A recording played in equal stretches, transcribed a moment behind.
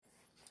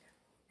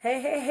Hey,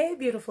 hey, hey,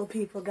 beautiful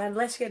people. God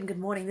bless you and good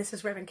morning. This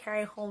is Reverend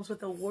Carrie Holmes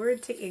with a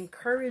word to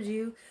encourage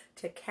you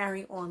to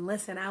carry on.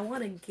 Listen, I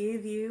want to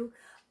give you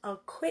a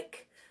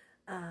quick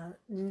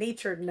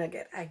nature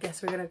nugget, I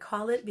guess we're going to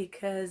call it,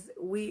 because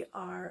we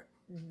are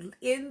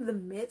in the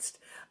midst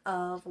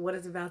of what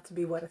is about to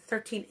be, a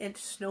 13-inch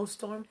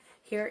snowstorm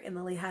here in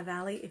the Lehigh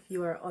Valley. If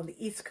you are on the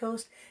East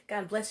Coast,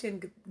 God bless you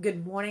and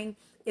good morning.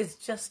 It's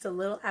just a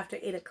little after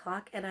 8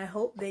 o'clock, and I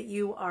hope that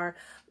you are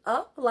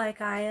up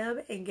like I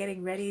am and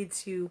getting ready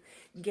to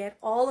get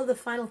all of the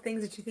final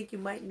things that you think you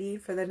might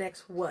need for the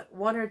next,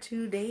 1 or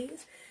 2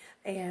 days,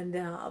 and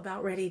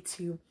about ready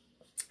to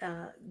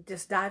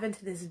just dive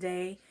into this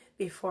day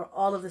before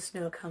all of the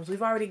snow comes.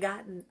 We've already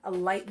gotten a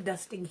light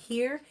dusting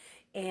here,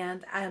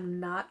 and I am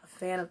not a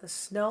fan of the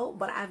snow,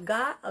 but I've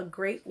got a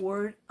great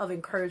word of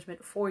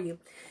encouragement for you.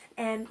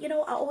 And I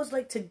always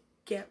like to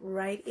get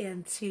right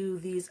into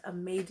these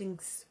amazing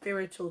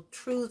spiritual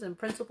truths and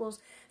principles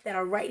that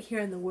are right here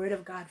in the Word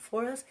of God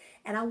for us.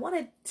 And I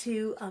wanted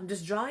to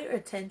just draw your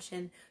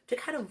attention to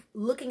kind of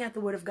looking at the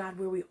Word of God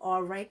where we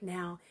are right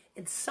now.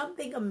 It's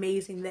something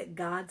amazing that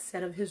God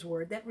said of His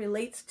Word that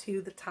relates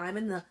to the time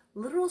and the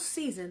literal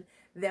season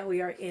that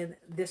we are in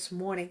this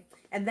morning.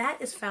 And that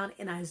is found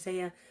in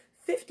Isaiah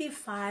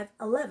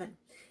 55:11.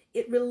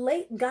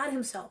 God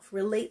Himself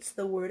relates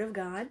the Word of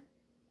God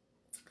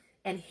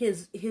and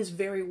his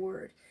very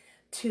word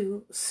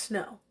to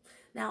snow.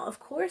 Now, of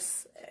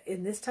course,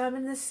 in this time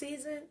in this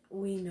season,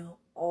 we know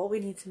all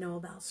we need to know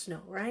about snow,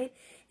 right?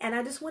 And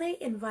I just want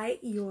to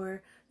invite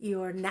your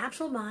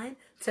natural mind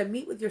to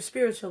meet with your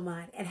spiritual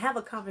mind and have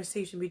a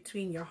conversation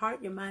between your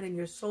heart, your mind, and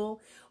your soul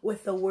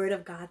with the Word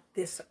of God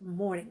this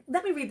morning.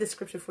 Let me read this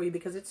scripture for you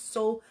because it's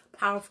so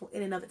powerful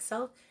in and of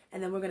itself,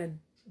 and then we're going to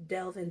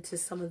delve into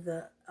some of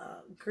the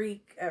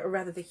Greek, or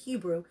rather the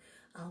Hebrew,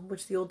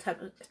 which the Old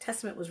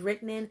Testament was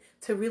written in,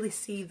 to really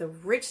see the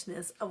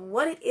richness of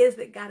what it is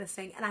that God is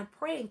saying. And I'm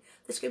praying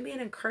this can be an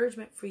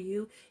encouragement for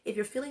you if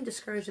you're feeling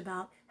discouraged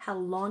about how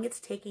long it's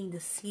taking to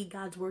see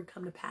God's word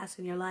come to pass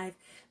in your life.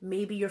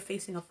 Maybe you're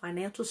facing a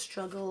financial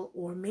struggle,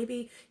 or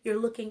maybe you're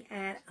looking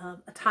at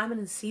a time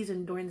and a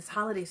season during this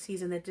holiday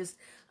season that just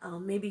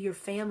maybe your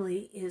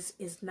family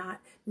is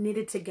not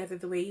knitted together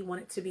the way you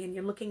want it to be, and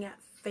you're looking at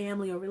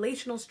family or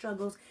relational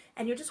struggles,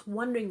 and you're just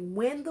wondering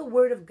when the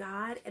word of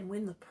God and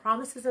when the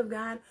promises of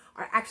God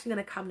are actually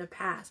going to come to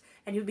pass.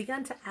 And you've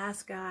begun to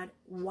ask God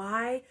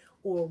why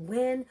or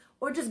when,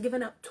 or just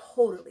given up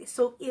totally.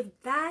 So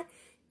if that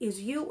is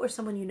you or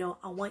someone you know,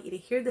 I want you to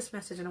hear this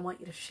message and I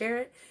want you to share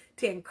it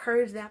to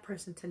encourage that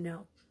person to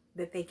know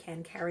that they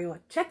can carry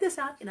on. Check this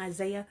out in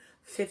Isaiah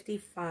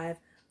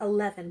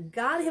 55:11.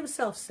 God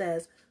Himself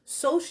says,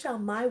 "So shall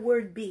my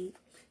word be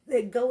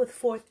that goeth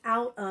forth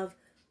out of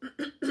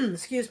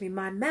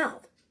my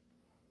mouth.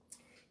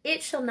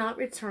 It shall not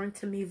return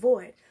to me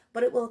void,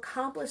 but it will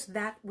accomplish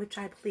that which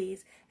I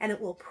please, and it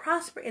will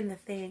prosper in the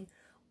thing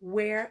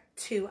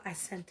whereto I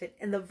sent it."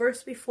 And the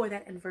verse before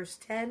that, in verse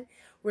 10,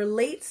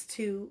 relates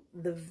to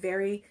the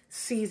very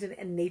season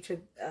and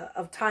nature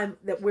of time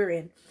that we're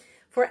in.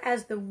 "For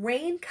as the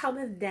rain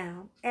cometh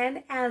down,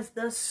 and as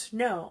the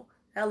snow,"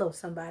 hello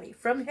somebody,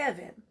 "from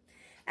heaven,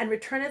 and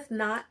returneth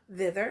not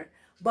thither,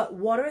 but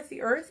watereth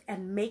the earth,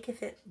 and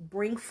maketh it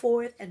bring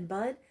forth and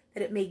bud,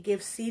 that it may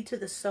give seed to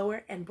the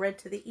sower and bread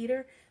to the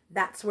eater."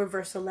 That's where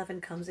verse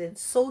 11 comes in.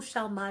 "So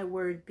shall my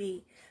word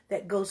be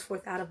that goes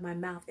forth out of my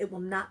mouth. It will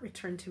not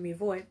return to me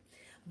void,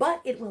 but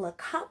it will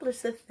accomplish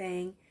the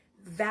thing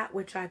that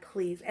which I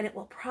please, and it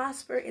will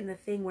prosper in the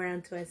thing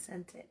whereunto I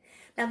sent it."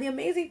 Now, the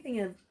amazing thing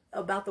is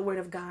about the Word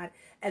of God,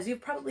 as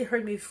you've probably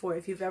heard me before,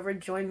 if you've ever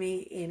joined me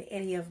in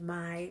any of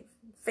my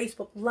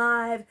Facebook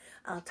Live,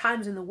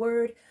 Times in the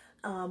Word,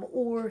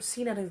 or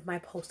seen any of my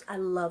posts, I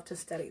love to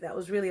study. That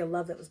was really a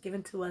love that was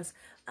given to us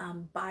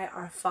by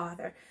our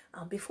Father.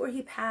 Before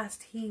He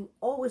passed, He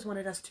always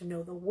wanted us to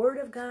know the Word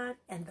of God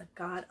and the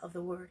God of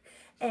the Word.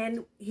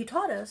 And He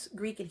taught us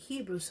Greek and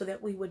Hebrew so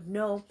that we would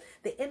know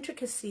the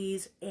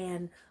intricacies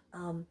and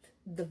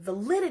the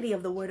validity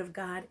of the Word of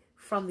God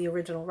from the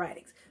original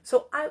writings.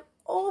 So I'm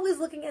always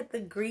looking at the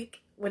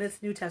Greek when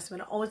it's New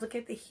Testament. I always look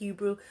at the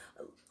Hebrew,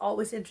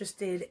 always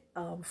interested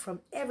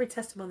from every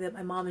testimony that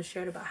my mom has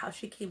shared about how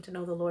she came to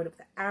know the Lord, of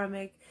the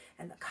Aramaic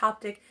and the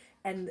Coptic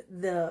and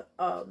the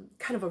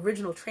kind of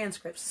original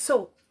transcripts.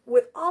 So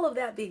with all of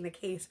that being the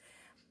case,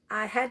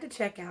 I had to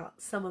check out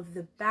some of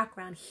the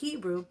background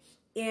Hebrew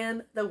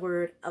in the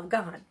Word of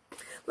God.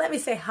 Let me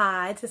say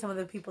hi to some of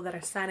the people that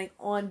are signing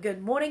on.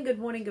 Good morning, good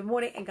morning, good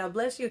morning, and God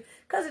bless you.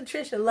 Cousin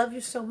Trisha, love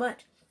you so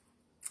much.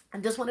 I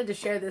just wanted to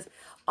share this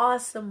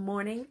awesome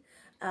morning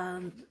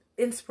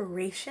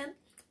inspiration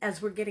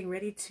as we're getting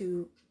ready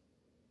to,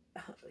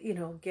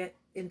 get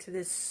into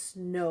this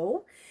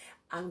snow.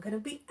 I'm going to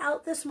be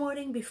out this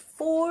morning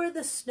before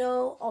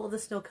all of the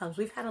snow comes.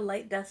 We've had a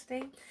light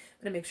dusting. I'm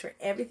going to make sure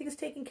everything's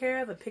taken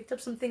care of. I picked up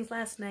some things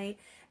last night,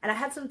 and I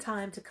had some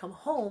time to come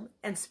home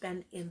and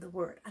spend in the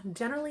Word. I'm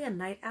generally a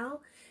night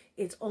owl.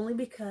 It's only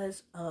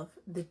because of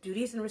the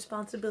duties and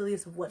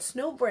responsibilities of what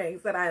snow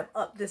brings that I am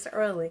up this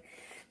early.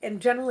 And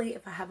generally,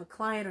 if I have a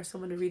client or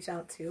someone to reach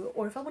out to,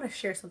 or if I want to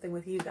share something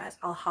with you guys,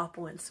 I'll hop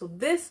on. So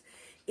this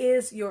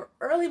is your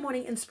early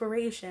morning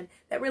inspiration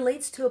that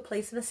relates to a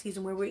place in a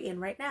season where we're in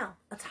right now,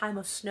 a time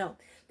of snow.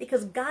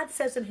 Because God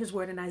says in his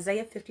word in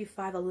Isaiah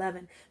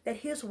 55:11 that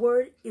his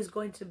word is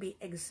going to be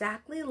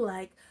exactly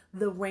like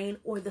the rain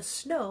or the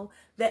snow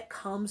that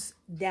comes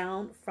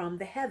down from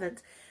the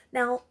heavens.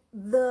 Now,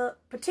 the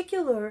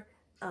particular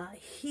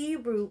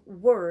Hebrew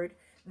word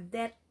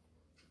that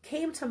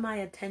came to my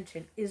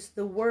attention is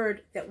the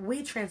word that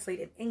we translate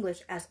in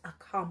English as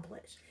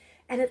accomplish.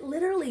 And it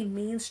literally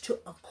means to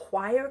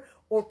acquire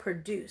or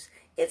produce.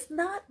 It's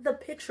not the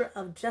picture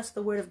of just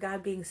the word of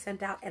God being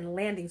sent out and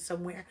landing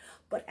somewhere.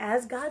 But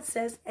as God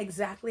says,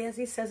 exactly as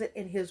he says it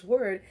in his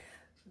word,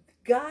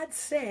 God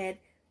said,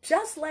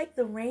 just like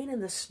the rain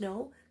and the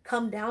snow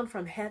come down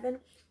from heaven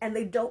and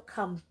they don't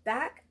come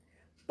back,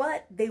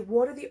 but they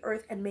water the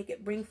earth and make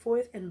it bring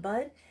forth and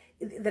bud,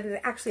 that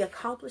it actually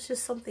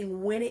accomplishes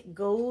something when it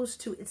goes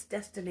to its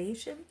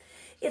destination.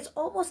 It's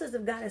almost as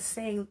if God is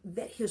saying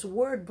that his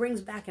word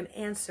brings back an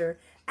answer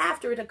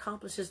after it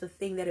accomplishes the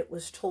thing that it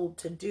was told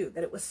to do,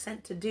 that it was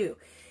sent to do.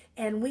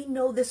 And we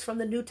know this from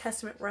the New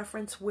Testament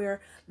reference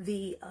where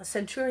the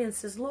centurion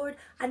says, Lord,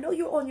 I know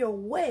you're on your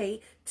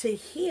way to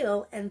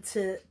heal and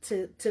to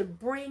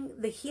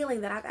bring the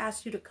healing that I've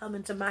asked you to come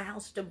into my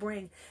house to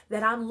bring,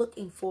 that I'm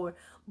looking for.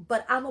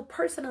 But I'm a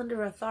person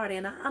under authority,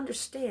 and I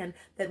understand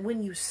that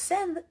when you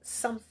send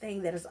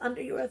something that is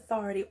under your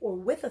authority or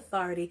with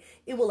authority,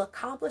 it will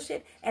accomplish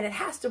it, and it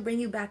has to bring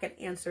you back an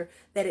answer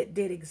that it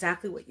did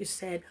exactly what you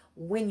said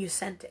when you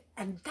sent it.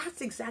 And that's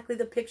exactly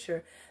the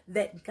picture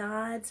that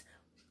God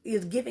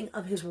is giving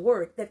of his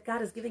word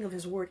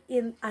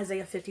in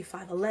Isaiah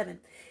 55:11.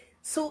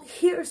 So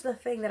here's the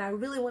thing that I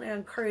really want to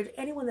encourage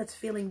anyone that's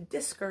feeling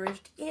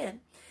discouraged in,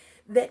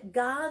 that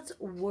God's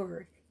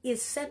word is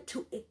sent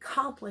to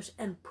accomplish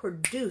and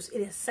produce.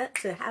 It is sent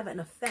to have an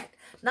effect,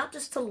 not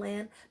just to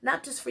land,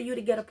 not just for you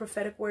to get a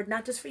prophetic word,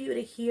 not just for you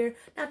to hear,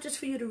 not just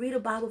for you to read a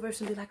Bible verse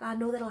and be like, I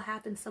know that'll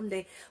happen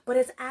someday, but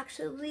it's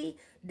actually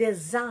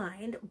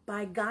designed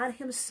by God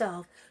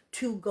himself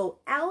to go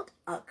out,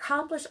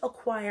 accomplish,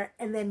 acquire,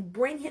 and then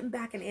bring him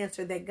back an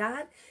answer that,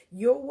 God,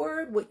 your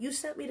word, what you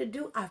sent me to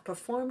do, I've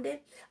performed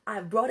it,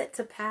 I've brought it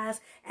to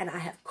pass, and I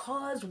have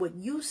caused what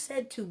you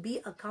said to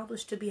be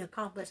accomplished to be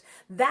accomplished.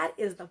 That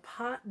is the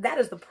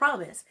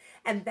promise,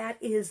 and that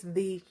is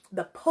the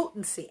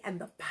potency and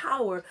the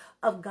power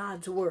of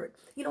God's word.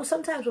 You know,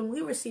 sometimes when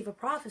we receive a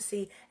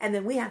prophecy and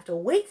then we have to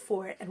wait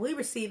for it, and we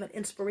receive an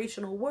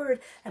inspirational word,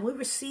 and we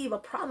receive a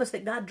promise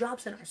that God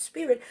drops in our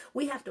spirit,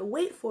 we have to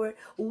wait for it.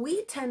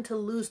 We tend to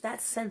lose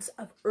that sense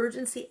of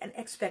urgency and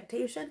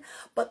expectation.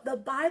 But the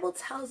Bible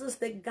tells us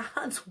that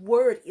God's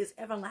word is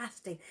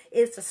everlasting.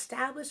 It's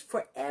established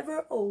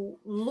forever. Oh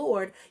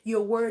Lord,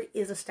 your word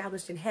is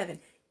established in heaven.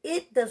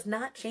 It does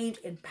not change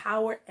in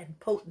power and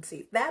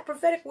potency. That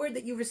prophetic word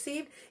that you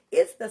received,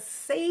 it's the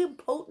same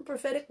potent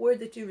prophetic word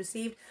that you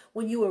received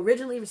when you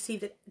originally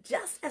received it,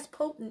 just as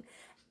potent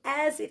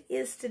as it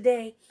is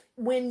today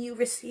when you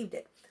received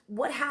it.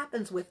 What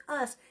happens with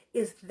us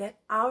is that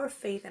our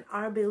faith and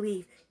our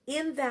belief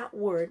in that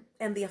word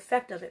and the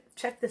effect of it,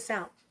 check this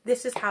out.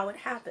 This is how it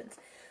happens.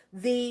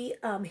 The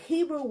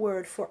Hebrew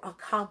word for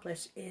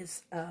accomplish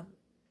is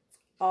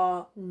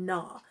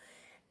anah.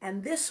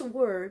 And this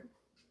word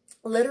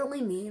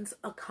literally means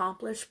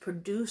accomplish,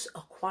 produce,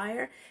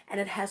 acquire, and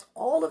it has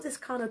all of this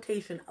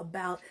connotation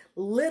about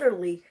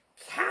literally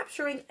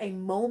capturing a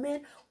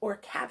moment or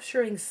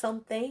capturing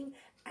something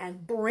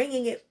and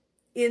bringing it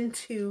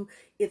into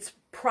its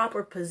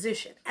proper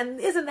position. And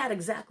isn't that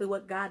exactly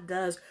what God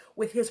does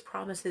with his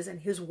promises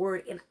and his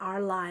word in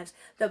our lives?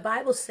 The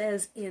Bible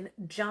says in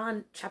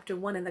John chapter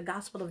 1 in the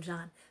Gospel of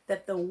John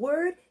that the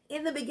word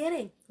in the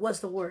beginning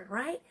was the word,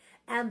 right?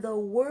 And the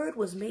word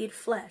was made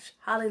flesh.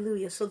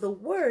 Hallelujah. So the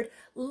word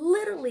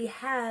literally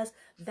has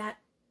that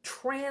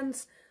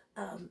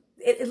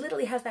it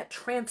literally has that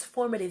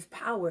transformative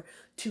power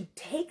to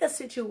take a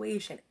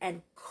situation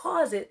and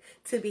cause it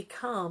to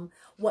become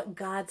what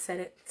God sent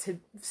it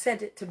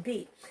to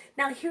be.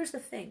 Now, here's the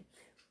thing.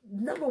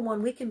 Number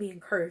one, we can be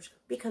encouraged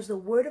because the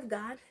word of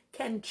God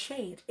can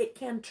change. It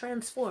can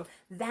transform.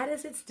 That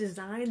is its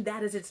design.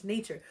 That is its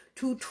nature,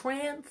 to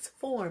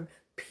transform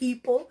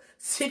people,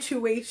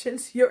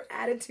 situations, your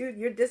attitude,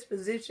 your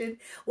disposition,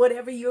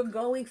 whatever you're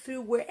going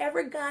through,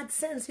 wherever God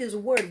sends his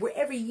word,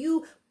 wherever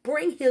you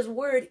bring his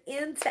word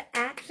into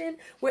action,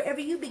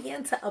 wherever you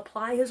begin to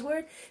apply his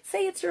word.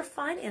 Say it's your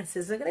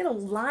finances. They're going to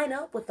line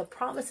up with the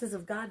promises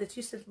of God that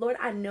you said, Lord,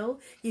 I know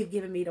you've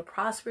given me to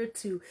prosper,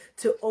 to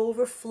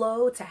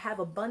overflow, to have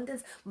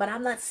abundance, but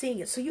I'm not seeing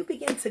it. So you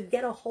begin to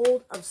get a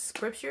hold of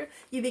scripture.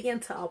 You begin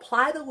to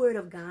apply the word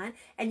of God,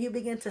 and you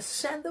begin to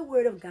send the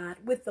word of God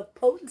with the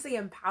potency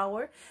and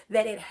power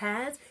that it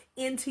has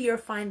into your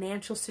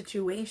financial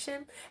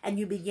situation, and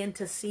you begin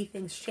to see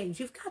things change.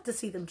 You've got to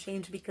see them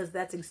change because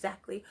that's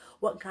exactly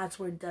what God's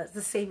word does.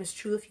 The same is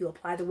true if you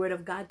apply the word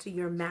of God to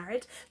your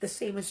marriage. The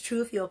same is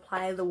true if you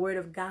apply the word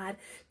of God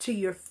to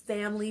your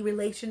family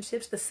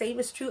relationships. The same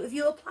is true if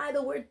you apply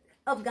the word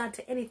of God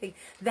to anything.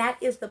 That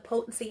is the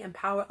potency and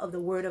power of the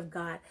word of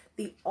God,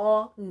 the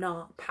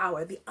all-know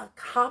power, the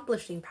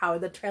accomplishing power,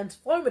 the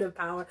transformative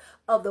power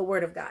of the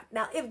word of God.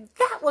 Now, if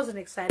that wasn't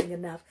exciting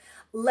enough,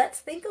 let's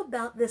think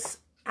about this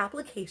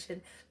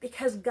application,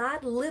 because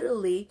God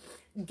literally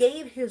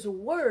gave his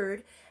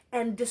word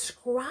and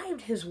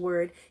described his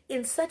word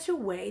in such a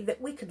way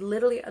that we could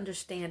literally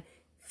understand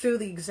through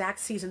the exact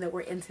season that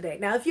we're in today.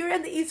 Now, if you're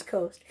in the East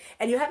Coast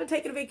and you haven't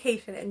taken a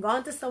vacation and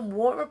gone to some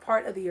warmer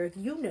part of the earth,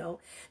 you know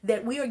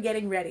that we are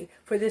getting ready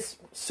for this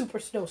super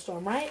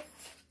snowstorm, right?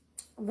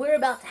 We're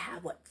about to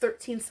have,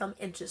 13 some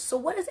inches. So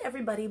what does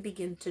everybody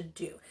begin to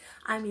do?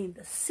 I mean,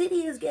 the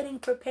city is getting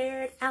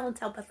prepared.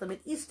 Allentown, Bethlehem, and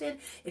Easton.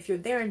 If you're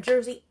there in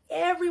Jersey,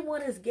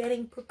 everyone is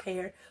getting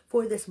prepared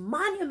for this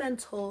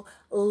monumental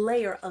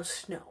layer of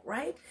snow,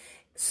 right?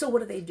 So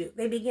what do?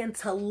 They begin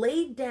to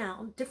lay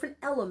down different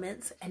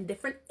elements and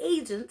different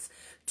agents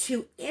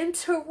to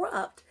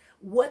interrupt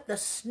what the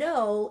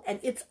snow and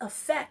its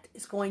effect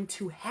is going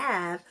to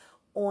have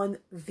on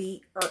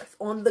the earth,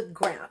 on the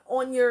ground,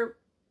 on your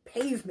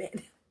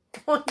pavement,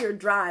 on your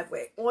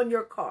driveway, on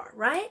your car,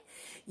 right?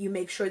 You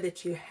make sure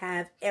that you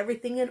have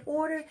everything in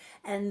order.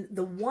 And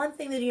the one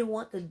thing that you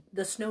want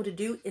the snow to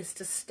do is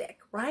to stick,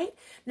 right?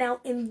 Now,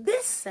 in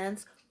this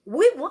sense,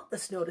 we want the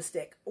snow to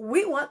stick.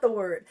 We want the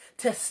word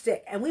to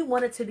stick, and we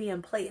want it to be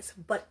in place.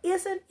 But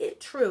isn't it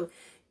true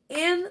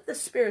in the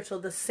spiritual,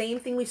 the same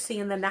thing we see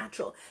in the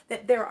natural,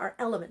 that there are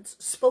elements,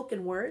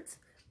 spoken words,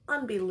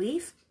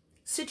 unbelief,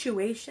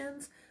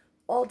 situations,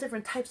 all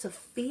different types of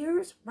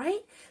fears,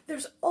 right?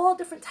 There's all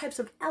different types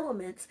of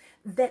elements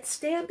that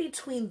stand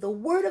between the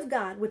word of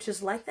God, which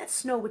is like that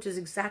snow, which is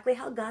exactly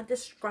how God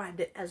described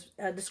it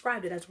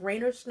as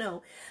rain or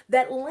snow,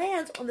 that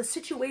lands on the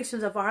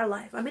situations of our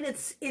life. I mean,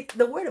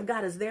 the word of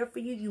God is there for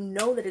you. You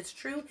know that it's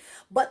true,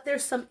 but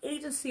there's some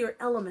agency or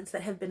elements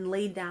that have been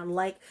laid down,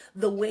 like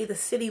the way the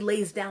city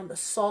lays down the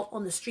salt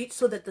on the street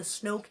so that the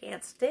snow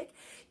can't stick.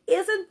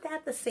 Isn't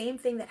that the same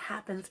thing that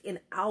happens in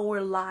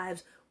our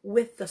lives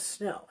with the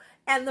snow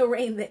and the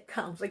rain that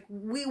comes? Like,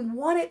 we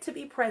want it to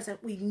be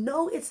present. We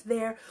know it's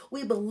there.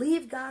 We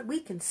believe God.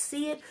 We can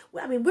see it.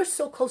 I mean, we're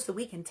so close that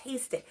we can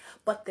taste it.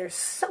 But there's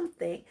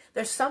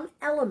some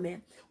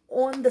element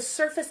on the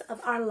surface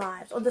of our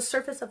lives, on the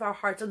surface of our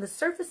hearts, on the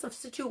surface of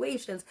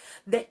situations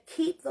that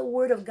keep the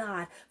word of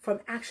God from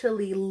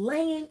actually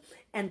laying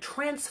and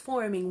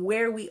transforming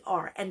where we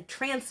are and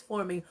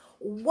transforming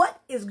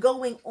what is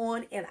going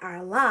on in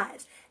our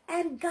lives.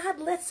 And God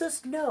lets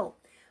us know,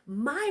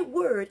 my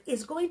word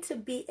is going to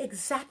be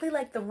exactly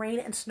like the rain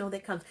and snow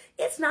that comes.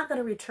 It's not going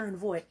to return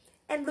void.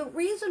 And the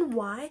reason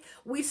why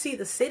we see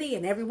the city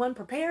and everyone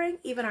preparing,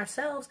 even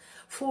ourselves,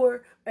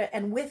 for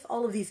and with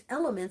all of these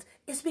elements,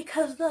 is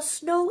because the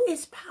snow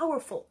is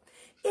powerful.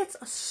 It's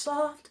a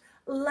soft,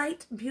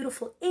 light,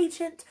 beautiful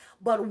agent.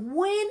 But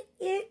when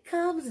it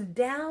comes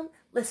down,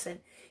 listen,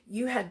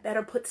 you had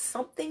better put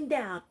something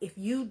down if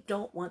you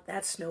don't want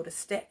that snow to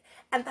stick.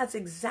 And that's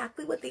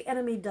exactly what the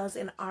enemy does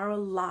in our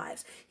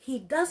lives. He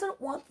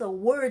doesn't want the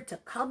word to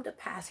come to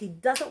pass. He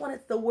doesn't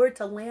want the word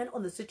to land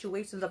on the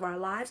situations of our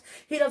lives.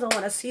 He doesn't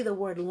want to see the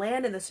word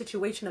land in the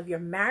situation of your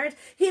marriage.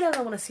 He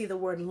doesn't want to see the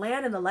word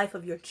land in the life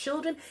of your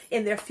children,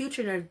 in their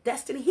future, in their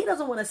destiny. He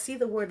doesn't want to see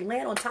the word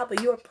land on top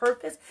of your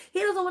purpose. He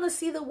doesn't want to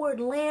see the word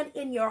land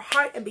in your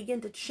heart and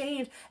begin to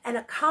change and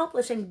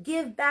accomplish and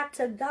give back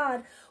to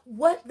God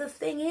what the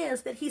thing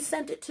is that he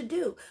sent it to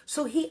do.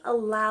 So he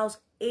allows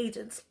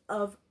agents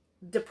of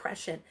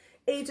depression,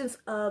 agents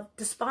of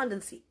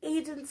despondency,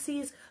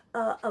 agencies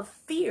of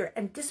fear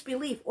and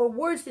disbelief, or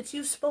words that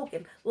you've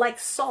spoken like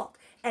salt,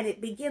 and it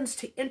begins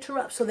to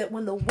interrupt, so that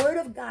when the word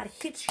of God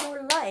hits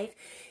your life,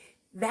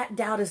 that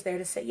doubt is there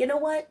to say, you know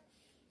what?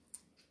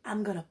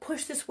 I'm going to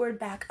push this word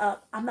back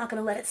up. I'm not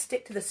going to let it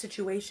stick to the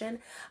situation.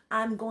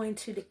 I'm going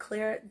to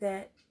declare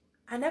that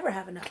I never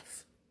have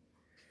enough.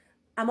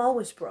 I'm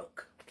always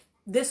broke.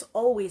 This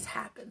always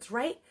happens,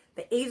 right?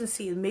 The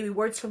agency and maybe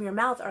words from your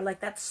mouth are like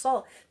that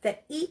salt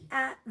that eat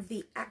at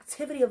the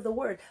activity of the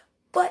word.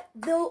 But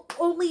the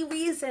only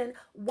reason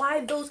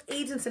why those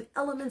agents and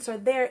elements are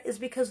there is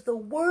because the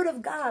word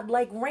of God,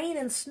 like rain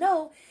and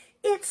snow,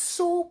 it's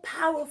so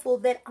powerful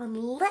that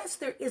unless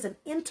there is an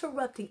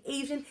interrupting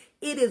agent,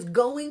 it is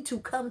going to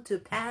come to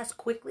pass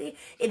quickly.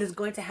 It is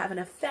going to have an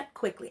effect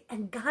quickly.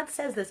 And God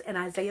says this in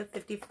Isaiah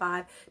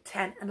 55,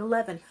 10 and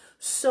 11.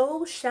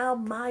 So shall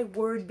my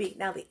word be.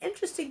 Now, the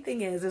interesting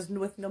thing is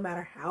with no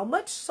matter how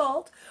much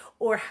salt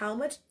or how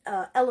much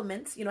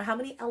elements, how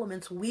many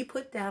elements we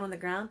put down on the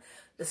ground,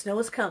 the snow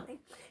is coming.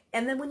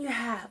 And then when you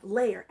have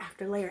layer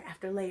after layer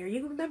after layer,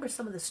 you remember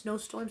some of the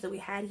snowstorms that we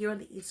had here on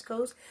the East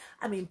Coast?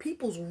 I mean,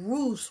 people's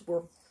roofs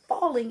were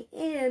falling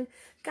in,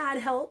 God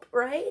help,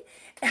 right?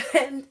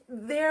 And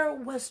there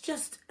was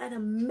just an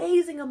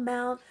amazing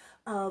amount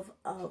of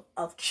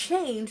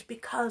change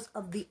because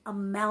of the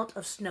amount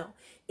of snow.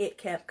 It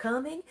kept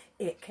coming,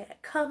 and it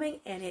kept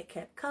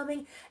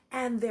coming,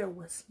 and there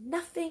was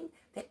nothing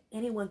that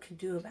anyone could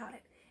do about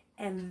it.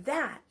 And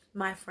that,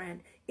 my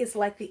friend, is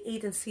like the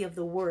agency of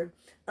the word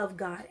of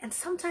God. And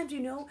sometimes,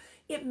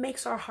 it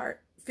makes our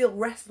heart feel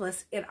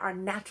restless in our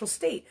natural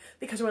state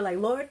because we're like,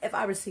 Lord, if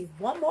I receive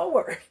one more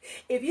word,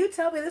 if you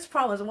tell me this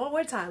promise one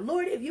more time,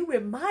 Lord, if you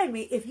remind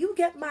me, if you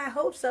get my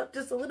hopes up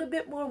just a little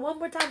bit more one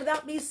more time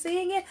without me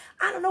seeing it,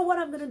 I don't know what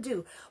I'm going to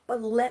do.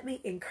 But let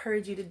me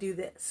encourage you to do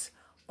this.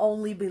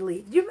 Only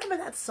believe. Do you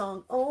remember that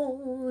song?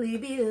 Only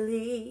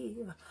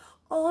believe.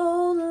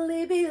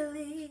 Only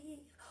believe.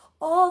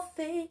 All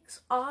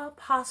things are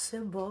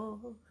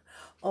possible.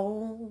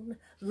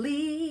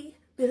 Only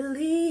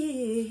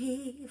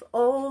believe.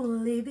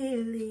 Only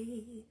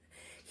believe.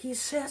 He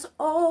says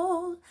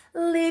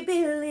only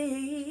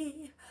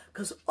believe.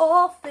 'Cause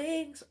all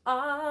things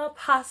are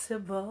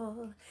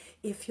possible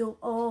if you'll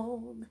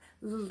only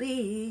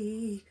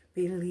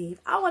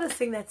believe. I want to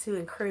sing that to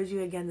encourage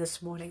you again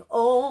this morning.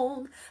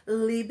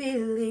 Only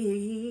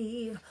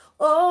believe.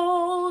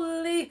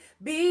 Only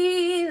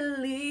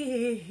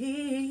believe.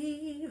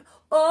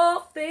 All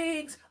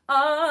things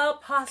are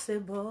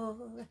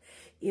possible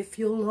if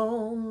you'll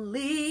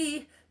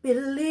only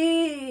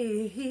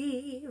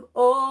believe.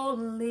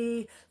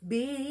 Only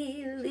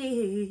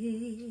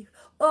believe.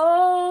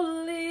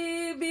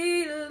 Only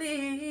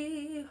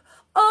believe.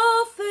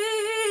 All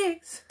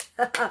things.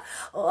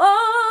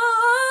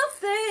 All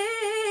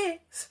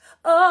things.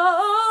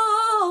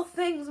 All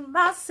things,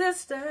 my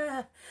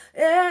sister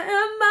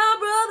and my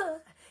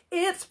brother.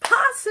 It's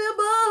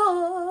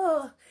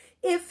possible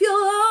if you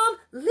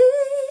only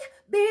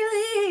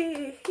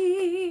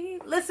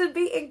believe. Listen,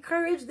 be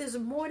encouraged this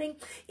morning.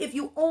 If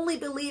you only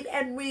believe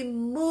and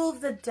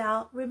remove the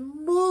doubt,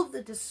 remove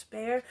the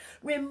despair,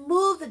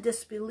 remove the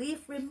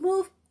disbelief,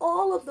 remove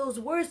all of those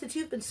words that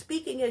you've been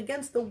speaking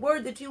against the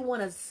word that you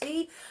want to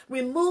see.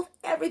 Remove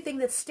everything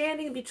that's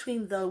standing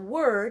between the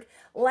word,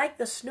 like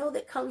the snow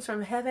that comes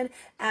from heaven,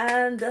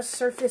 and the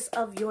surface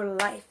of your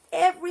life.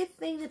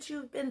 Everything that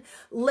you've been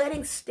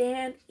letting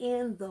stand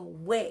in the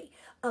way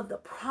of the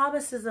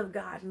promises of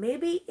God.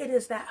 Maybe it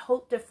is that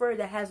hope deferred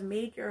that has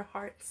made your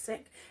heart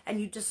sick and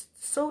you're just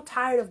so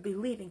tired of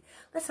believing.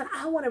 Listen,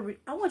 I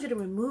want you to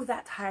remove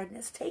that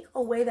tiredness, take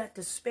away that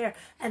despair,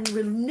 and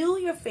renew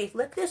your faith.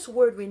 Let this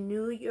word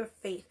renew your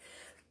faith.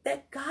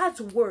 That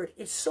God's word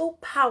is so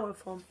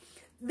powerful.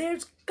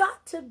 There's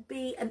got to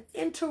be an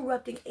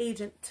interrupting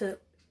agent to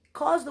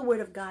cause the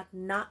word of God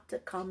not to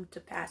come to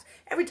pass.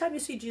 Every time you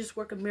see Jesus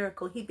work a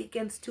miracle, he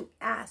begins to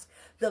ask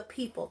the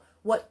people,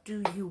 what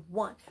do you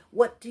want?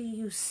 What do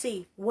you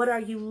see? What are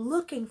you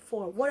looking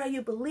for? What are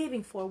you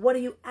believing for? What are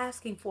you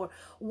asking for?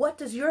 What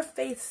does your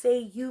faith say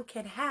you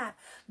can have?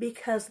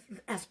 Because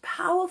as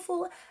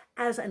powerful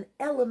as an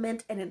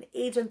element and an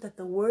agent that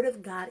the word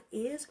of God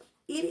is,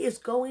 it is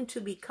going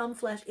to become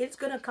flesh. It's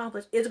going to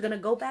accomplish. It's going to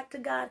go back to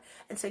God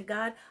and say,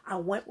 God, I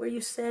went where you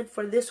said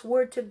for this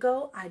word to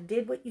go. I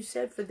did what you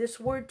said for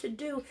this word to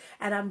do.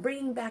 And I'm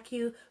bringing back to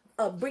you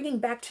a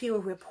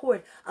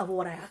report of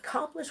what I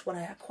accomplished, what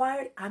I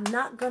acquired. I'm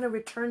not going to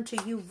return to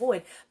you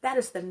void. That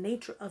is the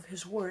nature of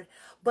his word.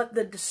 But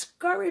the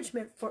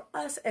discouragement for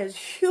us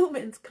as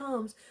humans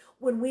comes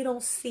when we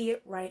don't see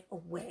it right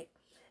away.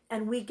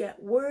 And we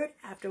get word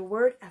after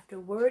word after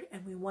word.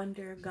 And we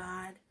wonder,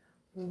 God,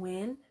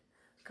 when?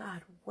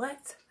 God,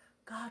 what?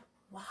 God,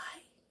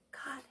 why?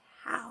 God,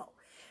 how?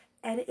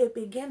 And it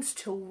begins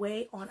to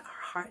weigh on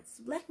our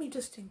hearts. Let me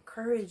just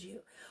encourage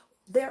you.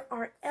 There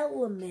are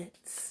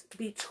elements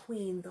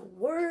between the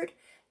word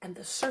and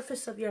the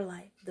surface of your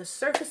life, the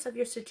surface of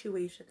your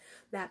situation,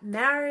 that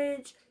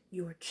marriage,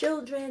 your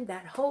children,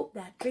 that hope,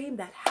 that dream,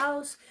 that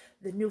house,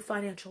 the new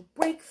financial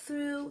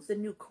breakthrough, the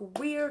new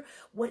career,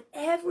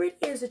 whatever it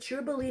is that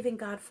you're believing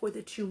God for,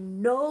 that you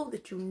know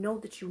that you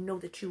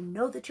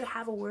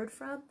have a word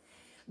from.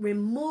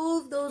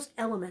 Remove those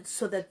elements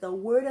so that the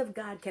word of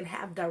God can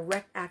have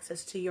direct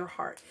access to your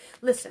heart.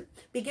 Listen,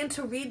 begin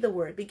to read the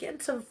word. Begin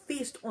to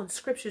feast on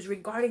scriptures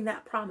regarding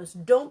that promise.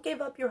 Don't give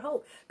up your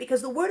hope,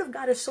 because the word of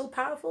God is so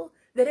powerful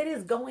that it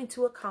is going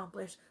to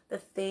accomplish the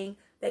thing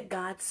that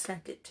God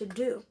sent it to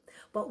do.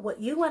 But what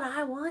you and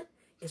I want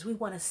is we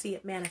want to see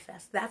it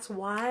manifest. That's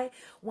why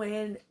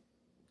when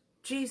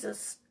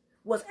Jesus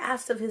was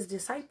asked of his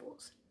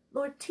disciples,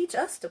 Lord, teach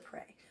us to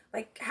pray.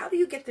 Like, how do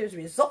you get those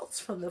results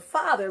from the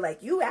Father?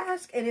 Like, you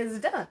ask and it's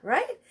done,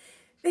 right?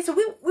 They said,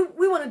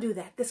 we want to do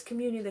that. This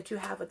communion that you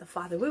have with the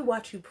Father. We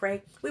watch you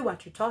pray. We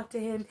watch you talk to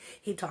him.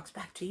 He talks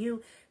back to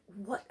you.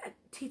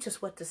 Teach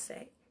us what to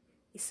say.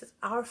 He says,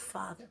 our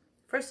Father.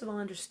 First of all,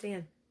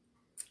 understand,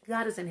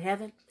 God is in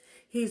heaven.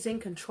 He's in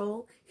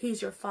control.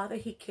 He's your Father.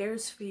 He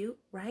cares for you,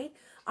 right?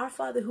 Our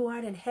Father who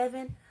art in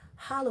heaven,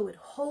 hallowed,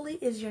 holy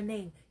is your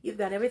name. You've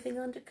got everything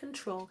under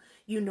control.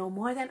 You know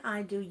more than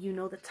I do. You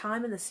know the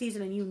time and the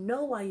season, and you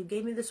know why you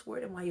gave me this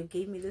word and why you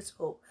gave me this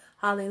hope.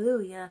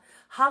 Hallelujah.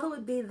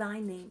 Hallowed be thy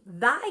name.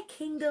 Thy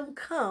kingdom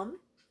come,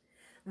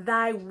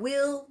 thy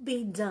will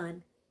be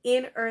done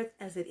in earth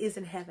as it is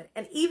in heaven.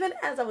 And even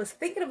as I was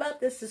thinking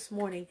about this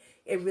morning,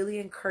 it really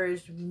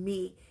encouraged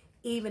me,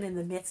 even in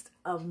the midst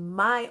of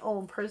my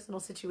own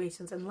personal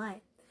situations in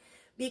life,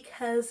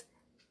 because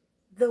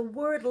the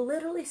word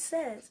literally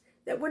says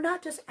that we're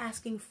not just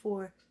asking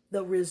for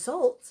the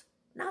results,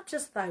 not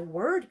just thy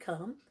word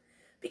come,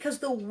 because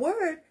the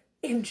word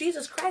in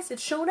Jesus Christ had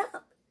shown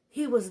up.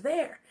 He was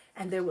there.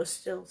 And there was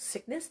still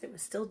sickness, there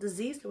was still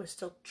disease, there was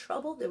still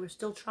trouble, there was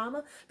still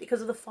trauma because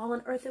of the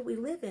fallen earth that we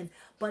live in.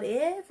 But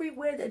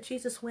everywhere that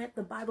Jesus went,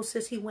 the Bible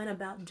says he went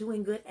about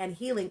doing good and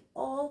healing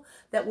all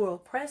that were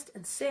oppressed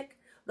and sick,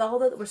 all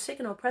that were sick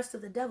and oppressed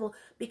of the devil,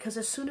 because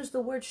as soon as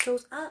the word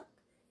shows up,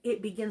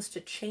 it begins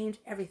to change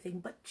everything.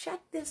 But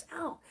check this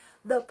out.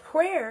 The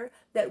prayer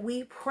that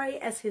we pray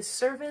as his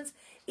servants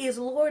is,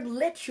 Lord,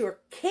 let your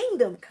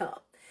kingdom come.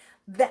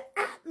 The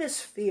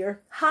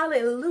atmosphere,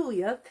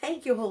 hallelujah,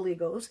 thank you, Holy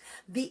Ghost,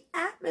 the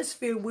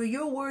atmosphere where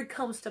your word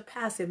comes to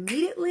pass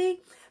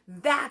immediately,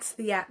 that's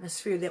the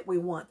atmosphere that we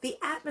want. The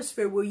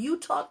atmosphere where you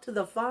talk to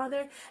the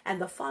Father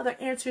and the Father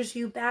answers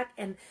you back.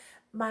 And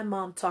my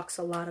mom talks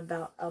a lot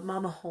about,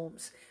 Mama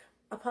Holmes,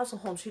 Apostle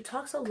Holmes, she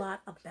talks a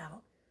lot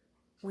about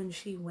when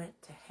she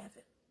went to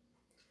heaven.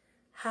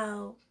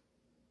 How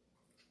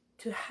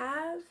to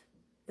have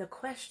the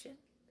question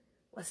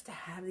was to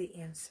have the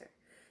answer.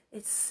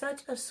 It's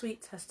such a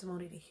sweet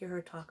testimony to hear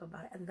her talk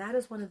about it. And that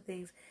is one of the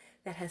things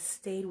that has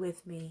stayed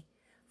with me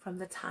from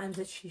the times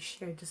that she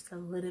shared just a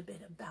little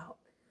bit about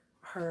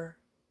her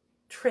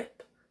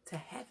trip to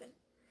heaven.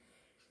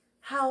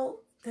 How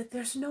that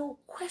there's no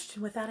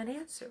question without an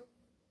answer.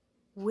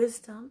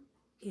 Wisdom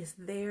is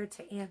there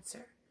to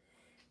answer.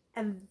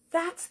 And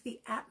that's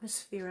the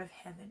atmosphere of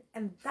heaven.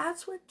 And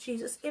that's what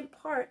Jesus, in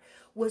part,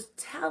 was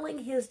telling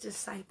his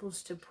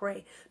disciples to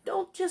pray.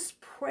 Don't just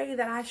pray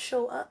that I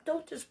show up.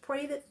 Don't just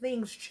pray that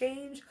things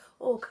change.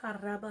 Oh,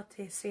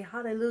 karabate, say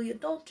hallelujah.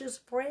 Don't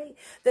just pray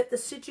that the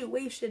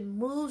situation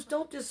moves.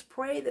 Don't just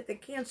pray that the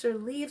cancer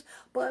leaves.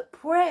 But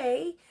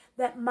pray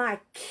that my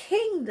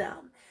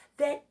kingdom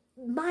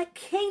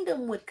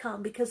would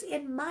come, because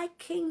in my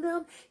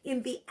kingdom,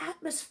 in the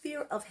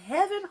atmosphere of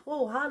heaven,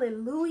 oh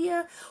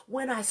hallelujah,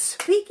 when I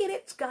speak it,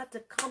 it's got to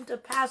come to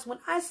pass. When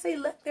I say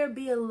let there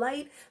be a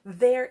light,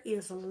 there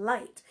is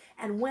light.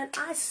 And when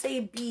I say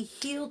be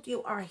healed,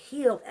 you are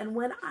healed. And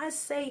when I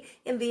say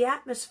in the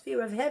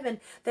atmosphere of heaven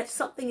that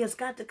something has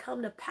got to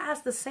come to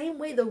pass, the same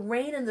way the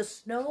rain and the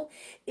snow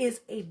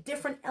is a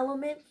different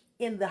element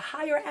in the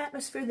higher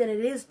atmosphere than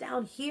it is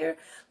down here.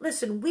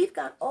 Listen, we've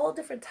got all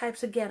different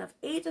types, again, of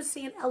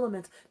agency and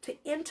elements to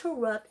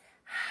interrupt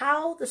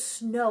how the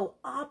snow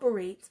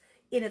operates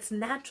in its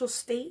natural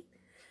state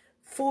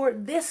for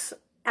this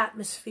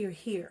atmosphere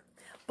here.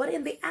 But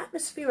in the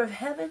atmosphere of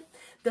heaven,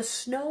 the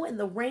snow and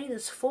the rain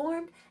is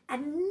formed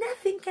and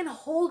nothing can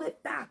hold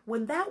it back.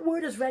 When that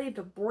word is ready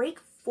to break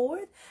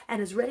forth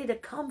and is ready to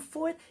come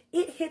forth,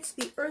 it hits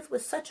the earth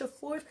with such a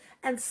force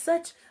and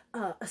such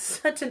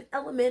an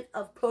element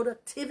of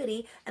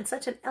productivity and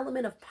such an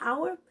element of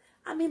power.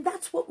 I mean,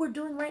 that's what we're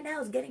doing right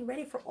now, is getting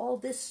ready for all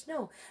this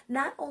snow.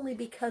 Not only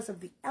because of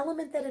the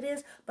element that it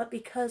is, but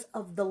because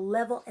of the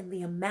level and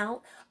the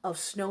amount of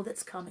snow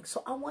that's coming.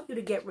 So I want you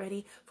to get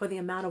ready for the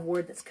amount of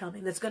word that's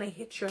coming, that's going to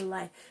hit your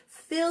life.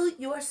 Fill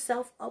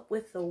yourself up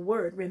with the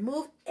word.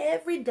 Remove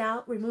every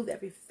doubt, remove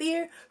every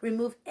fear,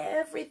 remove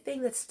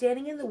everything that's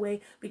standing in the way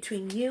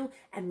between you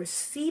and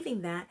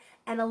receiving that,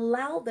 and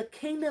allow the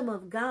kingdom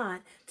of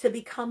God to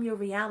become your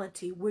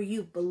reality, where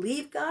you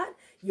believe God,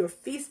 you're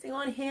feasting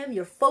on him,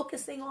 you're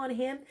focusing on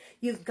him,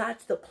 you've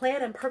got the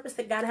plan and purpose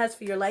that God has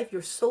for your life.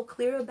 You're so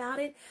clear about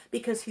it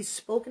because he's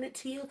spoken it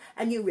to you,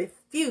 and you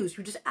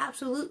just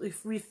absolutely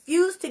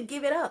refuse to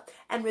give it up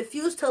and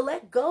refuse to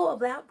let go of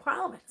that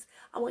promise.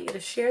 I want you to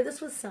share this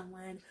with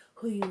someone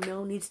who you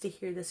know needs to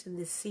hear this in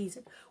this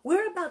season.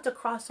 We're about to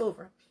cross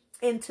over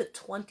into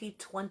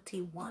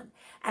 2021.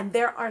 And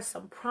there are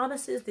some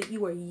promises that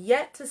you are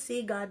yet to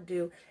see God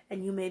do.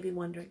 And you may be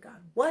wondering,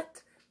 God,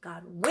 what?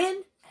 God,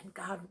 when? And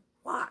God,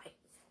 why?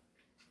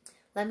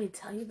 Let me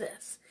tell you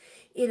this.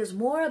 It is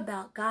more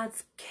about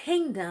God's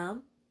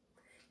kingdom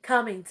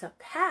coming to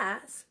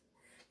pass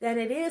than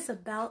it is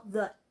about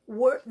the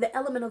word, the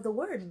element of the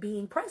word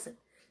being present.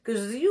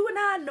 Because you and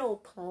I know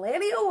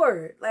plenty of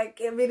word.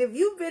 Like, I mean, if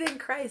you've been in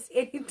Christ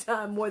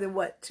anytime more than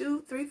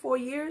 2, 3, 4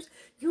 years,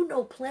 you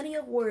know plenty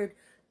of word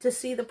to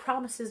see the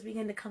promises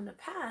begin to come to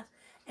pass.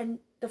 And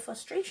the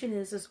frustration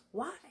is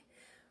why?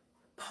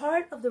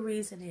 Part of the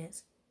reason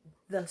is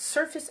the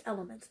surface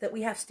elements that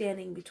we have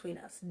standing between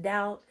us.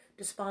 Doubt,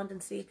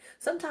 despondency.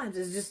 Sometimes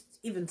it's just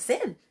even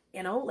sin.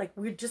 You know, like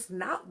we're just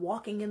not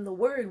walking in the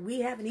word.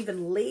 We haven't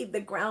even laid the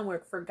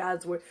groundwork for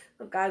God's word.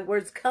 God's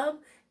words come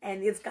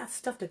and it's got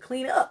stuff to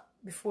clean up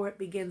before it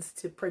begins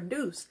to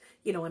produce,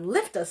 and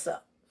lift us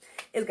up.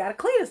 It's got to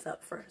clean us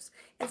up first.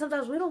 And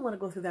sometimes we don't want to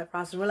go through that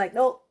process. We're like,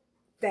 no,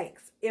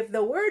 thanks. If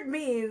the word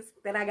means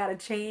that I got to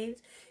change,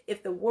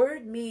 if the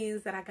word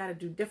means that I got to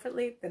do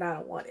differently, then I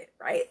don't want it,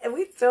 right? And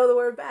we throw the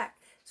word back.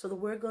 So the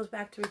word goes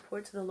back to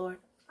report to the Lord.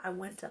 I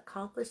went to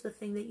accomplish the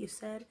thing that you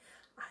said.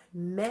 I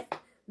met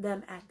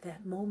them at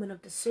that moment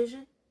of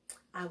decision.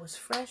 I was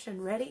fresh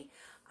and ready.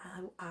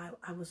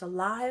 I was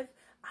alive.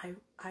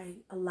 I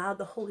allowed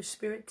the Holy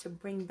Spirit to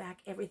bring back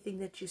everything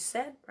that you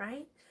said,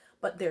 right?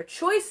 But their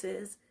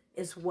choices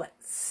is what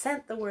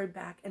sent the word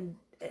back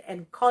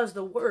and caused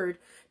the word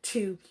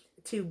to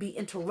to be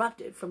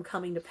interrupted from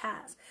coming to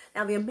pass.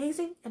 Now, the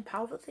amazing and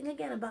powerful thing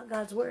again about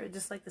God's word,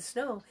 just like the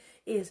snow,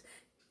 is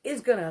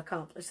going to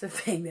accomplish the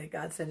thing that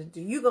God said to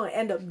do. You're going to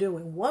end up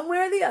doing one way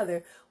or the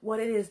other what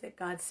it is that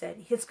God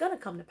said. It's going to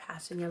come to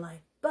pass in your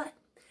life. But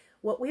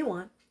what we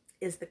want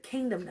is the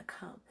kingdom to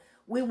come.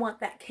 We want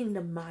that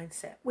kingdom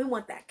mindset. We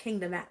want that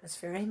kingdom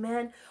atmosphere.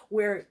 Amen.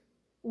 Where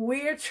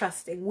we're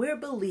trusting, we're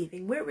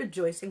believing, we're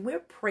rejoicing, we're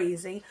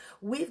praising,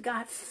 we've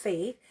got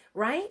faith,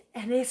 right?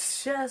 And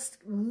it's just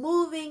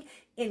moving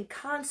in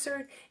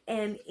concert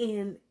and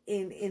in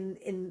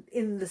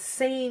the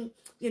same,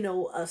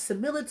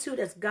 similitude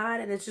as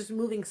God, and it's just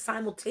moving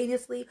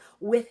simultaneously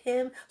with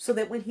him so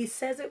that when he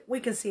says it,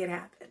 we can see it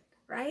happen,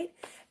 right?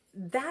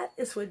 That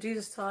is what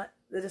Jesus taught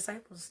the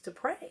disciples to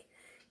pray.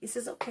 He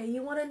says, okay,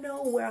 you want to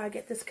know where I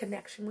get this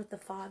connection with the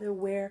Father,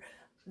 where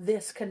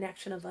this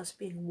connection of us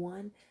being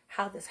one,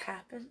 how this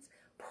happens?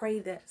 Pray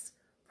this.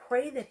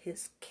 Pray that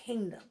his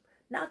kingdom,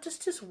 not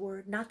just his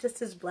word, not just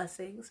his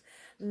blessings,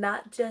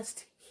 not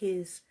just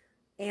his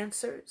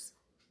answers,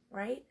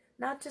 right?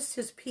 Not just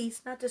his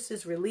peace, not just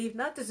his relief,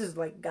 not just his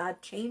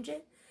God change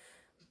it,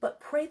 but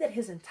pray that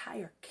his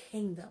entire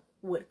kingdom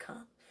would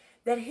come,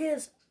 that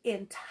his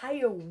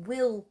entire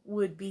will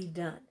would be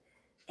done,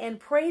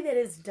 and pray that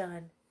it's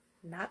done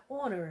not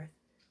on earth.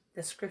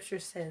 The scripture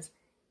says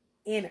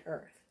in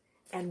earth.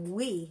 And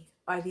we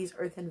are these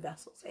earthen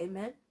vessels.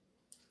 Amen.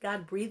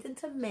 God breathed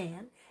into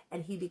man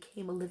and he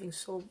became a living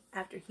soul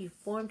after he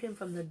formed him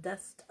from the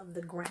dust of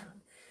the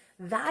ground.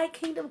 Thy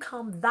kingdom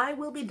come, thy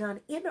will be done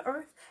in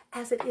earth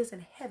as it is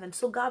in heaven.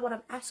 So God, what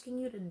I'm asking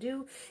you to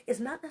do is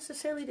not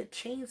necessarily to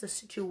change the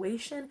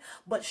situation,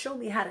 but show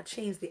me how to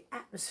change the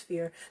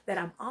atmosphere that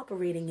I'm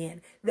operating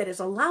in that is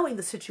allowing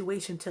the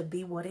situation to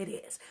be what it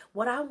is.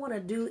 What I want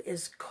to do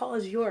is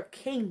cause your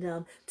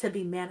kingdom to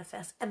be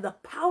manifest. And the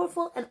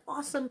powerful and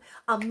awesome,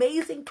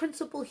 amazing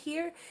principle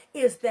here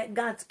is that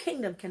God's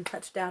kingdom can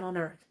touch down on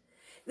earth.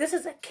 This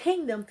is a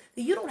kingdom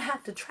that you don't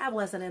have to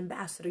travel as an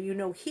ambassador.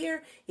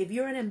 Here, if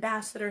you're an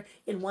ambassador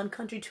in one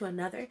country to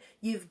another,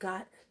 you've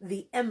got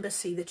the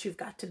embassy that you've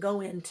got to go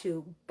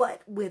into.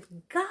 But with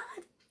God,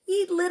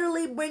 he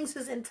literally brings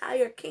his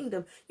entire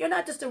kingdom. You're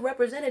not just a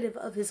representative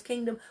of his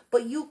kingdom,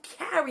 but you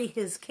carry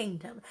his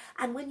kingdom.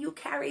 And when you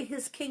carry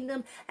his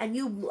kingdom and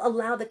you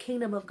allow the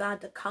kingdom of God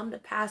to come to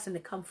pass and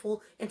to come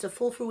into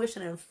full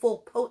fruition and full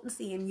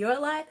potency in your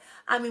life,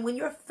 when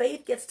your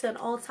faith gets to an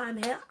all-time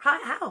high,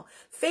 how?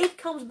 Faith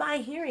comes by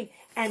hearing,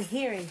 and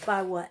hearing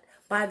by what?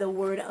 By the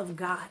word of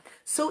God.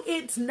 So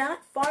it's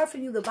not far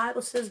from you. The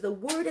Bible says the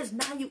word is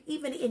now you,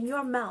 even in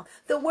your mouth.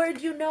 The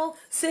word you know,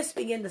 sis,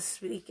 begin to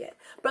speak it.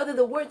 Brother,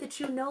 the word that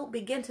you know,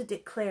 begin to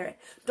declare it.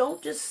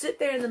 Don't just sit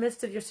there in the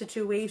midst of your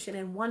situation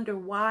and wonder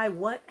why,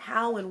 what,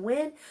 how, and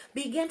when.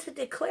 Begin to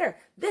declare.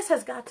 This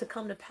has got to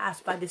come to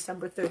pass by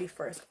December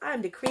 31st.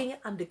 I'm decreeing it.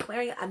 I'm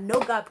declaring it. I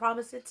know God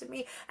promised it to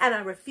me, and I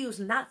refuse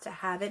not to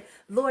have it.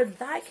 Lord,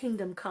 thy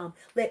kingdom come.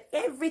 Let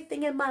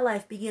everything in my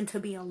life begin to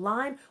be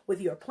aligned with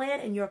your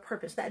plan and your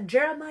purpose. That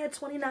Jeremiah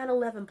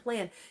 29:11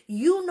 plan.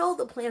 You know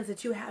the plans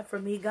that you have for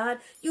me, God.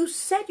 You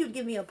said you'd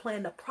give me a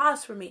plan to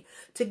prosper me,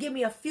 to give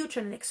me a future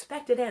and an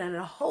expected end and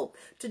a hope,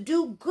 to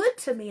do good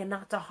to me and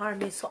not to harm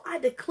me. So I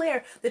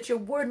declare that your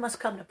word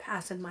must come to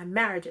pass in my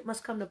marriage. It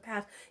must come to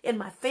pass in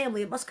my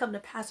family. It must come to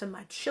pass in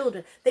my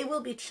children. They will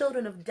be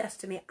children of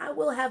destiny. I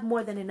will have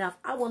more than enough.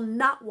 I will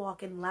not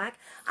walk in lack.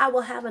 I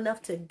will have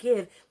enough to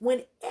give.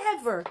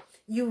 Whenever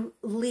you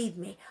lead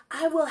me,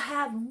 I will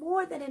have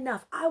more than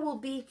enough. I will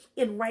be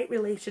in right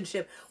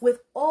relationship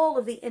with all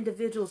of the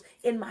individuals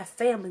in my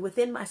family,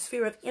 within my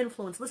sphere of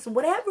influence. Listen,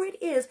 whatever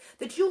it is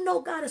that you know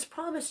God has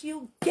promised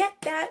you, get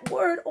that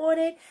word on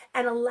it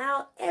and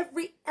allow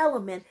every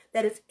element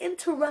that is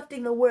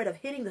interrupting the word of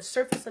hitting the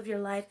surface of your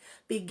life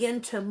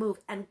begin to move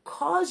and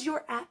cause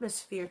your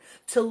atmosphere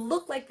to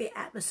look like the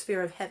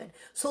atmosphere of heaven.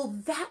 So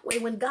that way,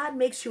 when God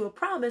makes you a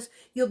promise,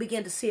 you'll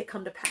begin to see it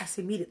come to pass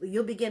immediately.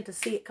 You'll begin to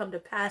see it come to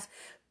pass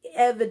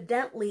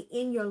evidently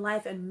in your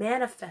life and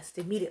manifest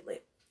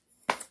immediately.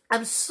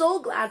 I'm so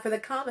glad for the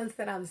comments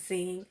that I'm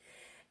seeing.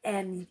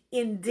 And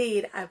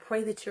indeed, I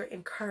pray that you're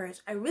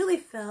encouraged. I really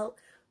felt,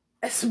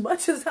 as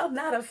much as I'm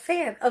not a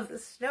fan of the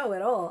snow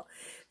at all,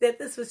 that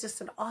this was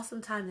just an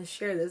awesome time to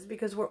share this,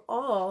 because we're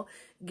all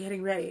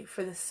getting ready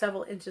for the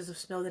several inches of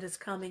snow that is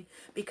coming,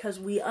 because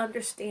we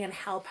understand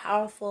how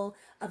powerful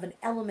of an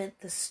element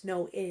the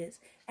snow is.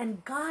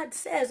 And God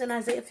says in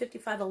Isaiah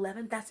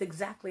 55:11, that's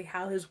exactly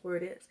how his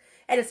word is.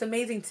 And it's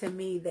amazing to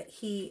me that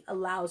he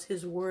allows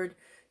his word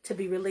to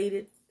be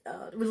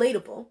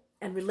relatable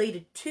and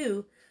related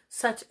to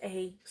such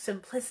a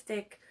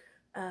simplistic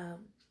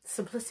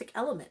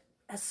element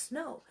as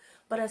snow.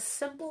 But as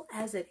simple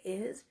as it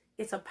is,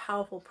 it's a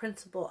powerful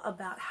principle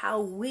about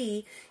how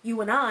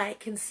you and I,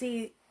 can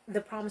see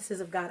the promises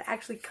of God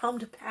actually come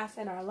to pass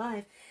in our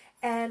life.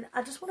 And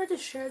I just wanted to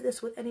share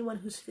this with anyone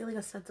who's feeling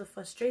a sense of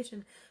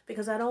frustration,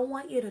 because I don't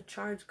want you to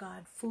charge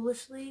God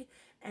foolishly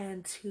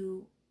and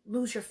to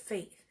lose your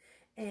faith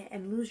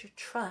and lose your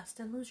trust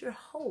and lose your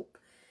hope.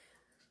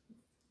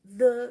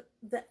 The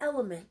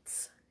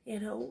elements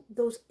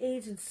those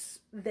agents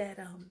that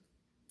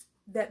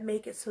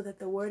make it so that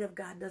the word of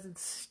God doesn't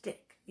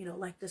stick,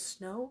 like the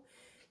snow.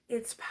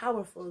 It's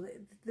powerful.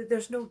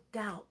 There's no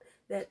doubt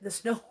that the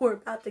snow we're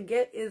about to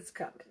get is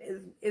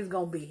coming, is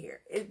going to be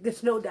here.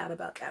 There's no doubt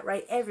about that,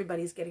 right?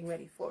 Everybody's getting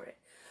ready for it.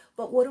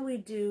 But what do we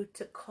do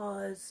to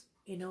cause,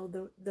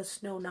 the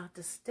snow not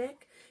to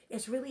stick?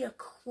 It's really a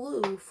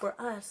clue for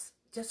us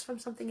just from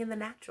something in the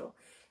natural.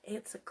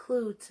 It's a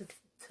clue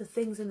to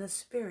things in the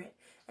spirit,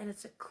 and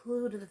it's a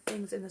clue to the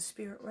things in the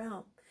spirit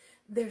realm.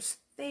 There's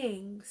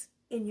things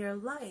in your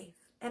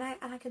life, and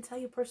I can tell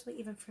you personally,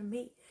 even for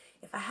me,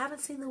 if I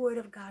haven't seen the word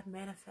of God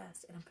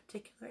manifest in a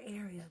particular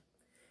area,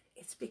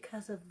 it's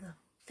because of the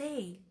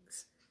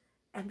things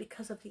and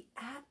because of the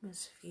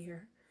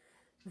atmosphere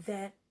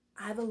that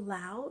I've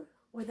allowed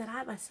or that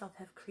I myself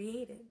have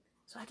created.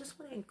 So I just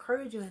want to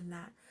encourage you in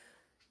that,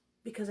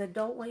 because I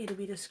don't want you to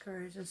be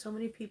discouraged. And so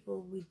many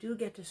people, we do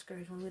get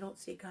discouraged when we don't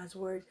see God's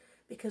word,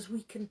 because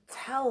we can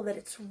tell that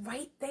it's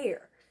right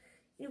there.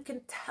 You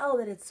can tell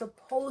that it's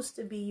supposed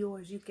to be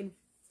yours. You can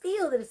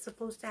feel that it's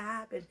supposed to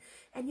happen.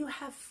 And you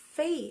have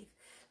faith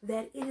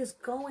that it is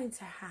going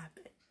to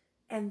happen.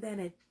 And then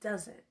it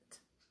doesn't.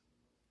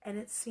 And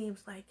it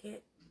seems like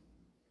it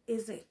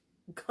isn't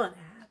going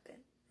to happen.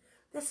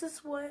 This is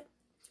what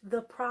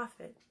the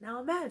prophet, now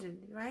imagine,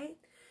 right?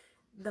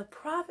 The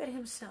prophet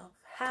himself,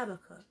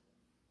 Habakkuk,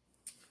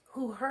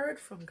 who heard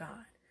from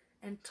God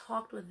and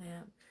talked with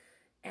him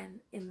and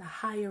in the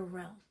higher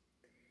realm,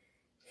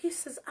 he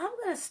says, I'm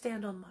going to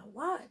stand on my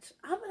watch.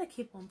 I'm going to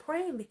keep on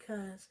praying,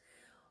 because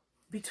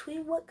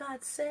between what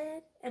God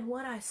said and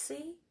what I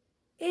see,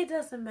 it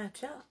doesn't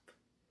match up.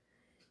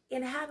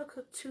 In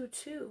Habakkuk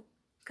 2:2,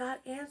 God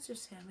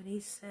answers him and he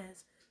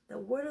says, the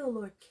word of the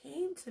Lord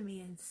came to me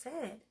and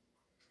said,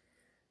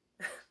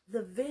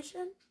 the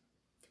vision,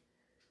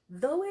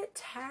 though it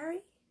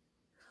tarry,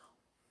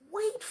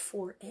 wait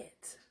for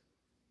it.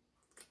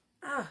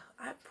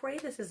 I pray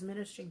this is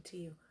ministering to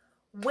you.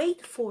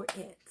 Wait for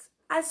it.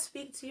 I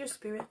speak to your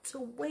spirit to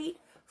wait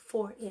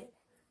for it.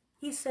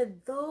 He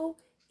said, though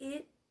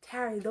it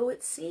tarry, though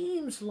it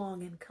seems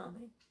long in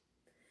coming,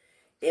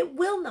 it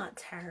will not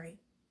tarry.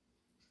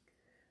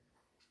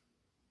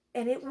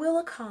 And it will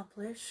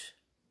accomplish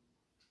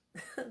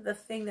the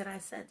thing that I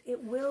sent.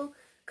 It will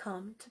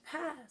come to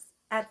pass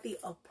at the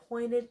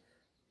appointed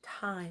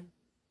time.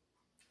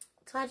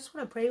 So I just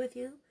want to pray with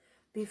you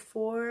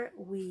before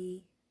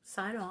we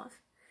sign off.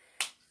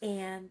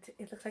 And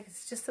it looks like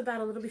it's just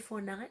about a little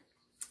before 9.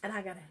 And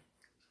I got to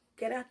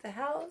get out the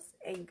house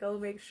and go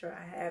make sure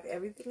I have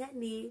everything I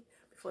need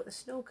before the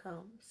snow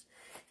comes.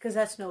 Because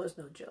that snow is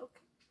no joke.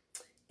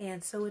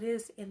 And so it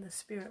is in the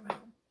spirit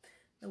realm.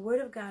 The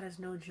word of God is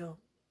no joke.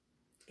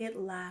 It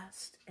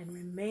lasts and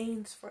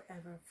remains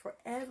forever.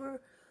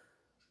 Forever,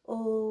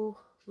 O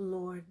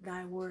Lord,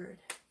 thy word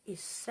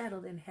is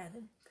settled in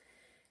heaven.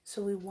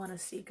 So we want to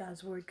see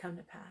God's word come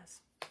to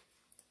pass.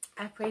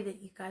 I pray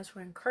that you guys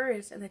were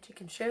encouraged and that you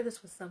can share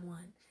this with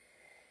someone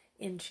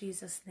in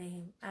Jesus'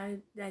 name. I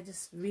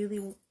just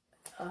really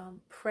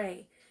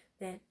pray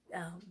that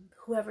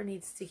whoever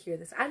needs to hear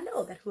this, I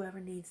know that whoever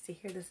needs to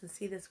hear this and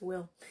see this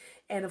will.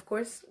 And of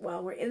course,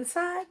 while we're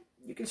inside,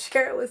 you can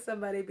share it with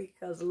somebody,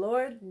 because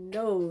Lord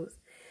knows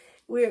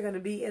we are going to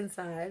be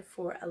inside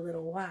for a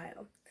little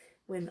while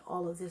when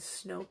all of this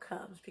snow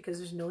comes, because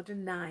there's no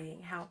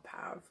denying how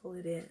powerful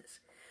it is.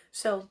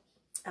 So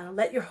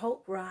let your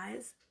hope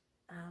rise.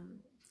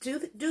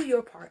 Do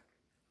your part.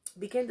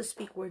 Begin to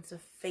speak words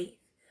of faith.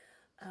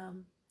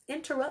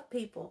 Interrupt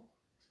people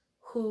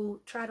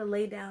who try to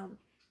lay down,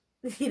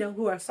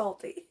 who are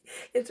salty.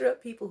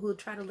 Interrupt people who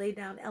try to lay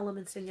down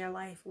elements in your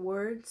life,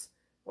 words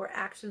or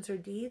actions or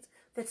deeds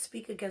that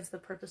speak against the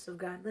purpose of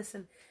God.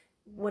 Listen,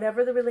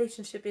 whatever the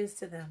relationship is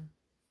to them,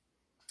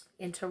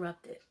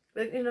 interrupt it.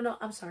 No,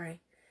 I'm sorry.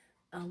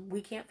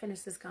 We can't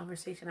finish this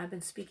conversation. I've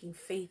been speaking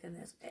faith in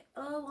this.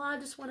 Oh, well, I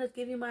just want to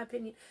give you my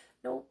opinion.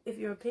 No, if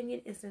your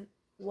opinion isn't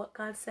what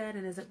God said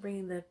and isn't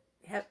bringing the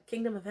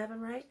kingdom of heaven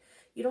right,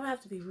 you don't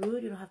have to be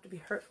rude. You don't have to be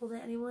hurtful to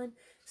anyone.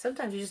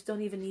 Sometimes you just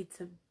don't even need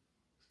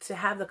to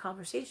have the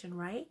conversation,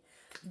 right?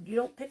 You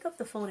don't pick up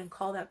the phone and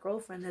call that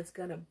girlfriend that's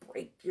going to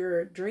break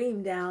your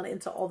dream down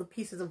into all the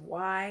pieces of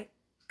why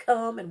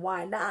come and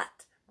why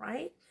not,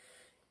 right?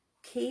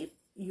 Keep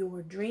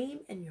your dream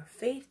and your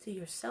faith to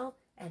yourself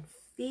and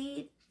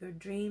feed your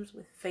dreams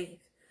with faith.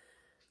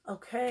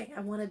 Okay,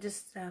 I want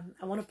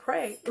to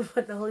pray,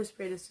 but the Holy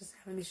Spirit is just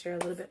having me share a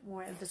little bit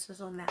more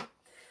emphasis on that.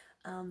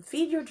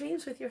 Feed your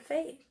dreams with your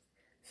faith.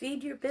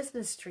 Feed your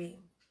business dream.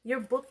 Your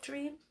book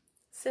dream,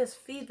 sis,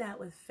 feed that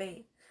with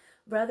faith.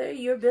 Brother,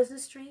 your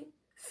business dream,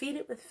 feed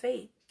it with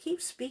faith. Keep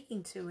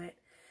speaking to it.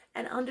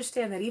 And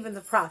understand that even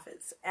the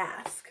prophets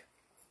ask.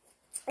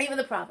 Even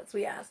the prophets,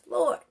 we ask,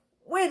 Lord,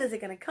 when is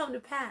it going to come to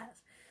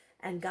pass?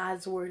 And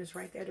God's word is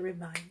right there to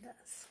remind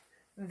us.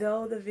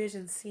 Though the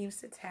vision seems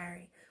to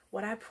tarry,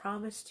 what I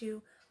promised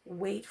you,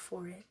 wait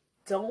for it.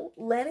 Don't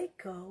let it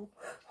go.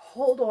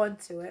 Hold on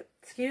to it.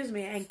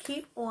 And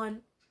keep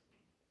on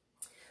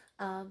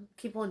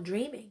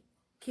dreaming.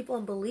 Keep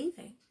on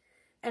believing.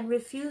 and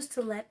refuse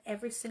to let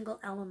every single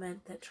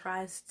element that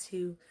tries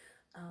to,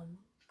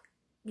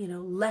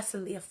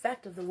 lessen the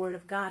effect of the Word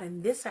of God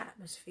in this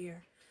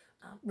atmosphere,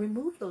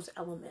 remove those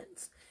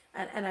elements.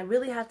 And I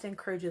really have to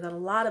encourage you that a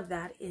lot of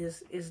that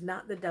is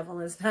not the devil,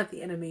 it's not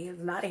the enemy,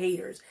 it's not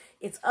haters.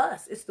 It's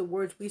us. It's the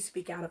words we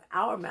speak out of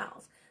our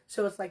mouths.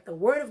 So it's like the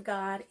Word of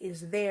God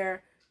is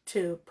there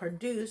to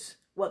produce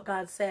what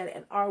God said,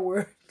 and our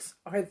words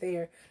are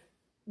there.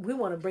 We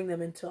want to bring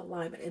them into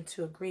alignment,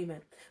 into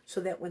agreement,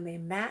 so that when they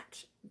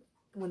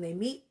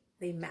meet,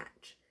 they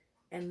match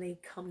and they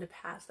come to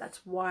pass.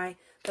 That's why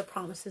the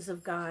promises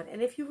of God.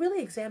 And if you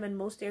really examine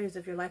most areas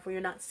of your life where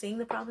you're not seeing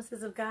the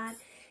promises of God,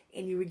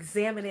 and you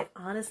examine it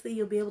honestly,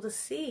 you'll be able to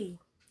see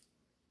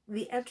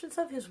the entrance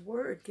of his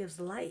word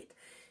gives light.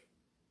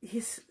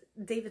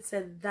 David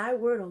said, thy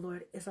word, O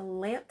Lord, is a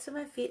lamp to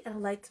my feet and a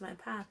light to my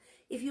path.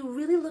 If you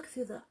really look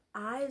through the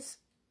eyes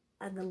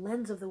and the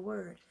lens of the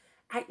word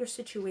at your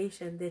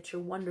situation that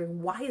you're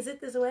wondering, why is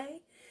it this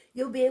way?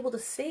 You'll be able to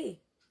see.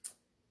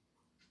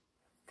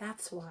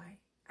 That's why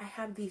I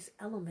have these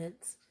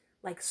elements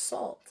like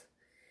salt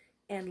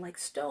and like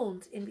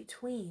stones in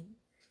between.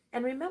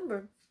 And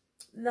remember,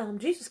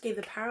 Jesus gave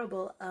the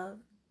parable of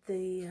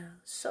the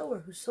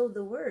sower who sowed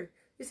the word.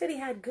 He said he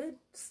had good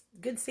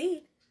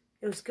seed.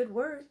 It was good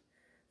word.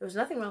 There was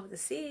nothing wrong with the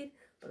seed,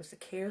 but it was the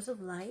cares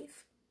of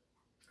life,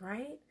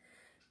 right?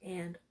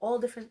 And all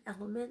different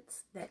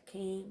elements that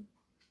came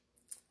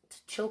to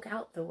choke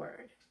out the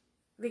word.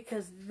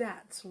 Because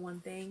that's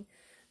one thing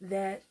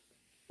that,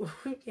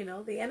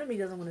 the enemy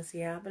doesn't want to see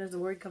happen, is the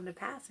word come to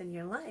pass in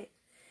your life.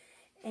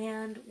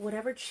 And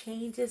whatever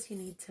changes you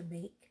need to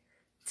make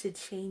to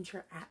change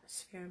your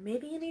atmosphere.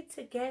 Maybe you need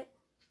to get,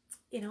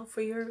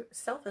 for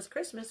yourself as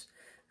Christmas,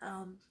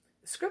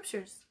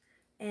 scriptures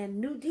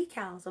and new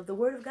decals of the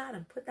Word of God,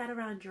 and put that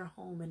around your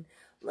home, and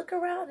look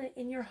around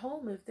in your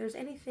home if there's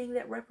anything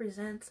that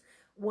represents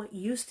what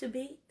used to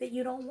be that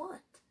you don't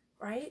want,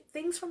 right?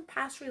 Things from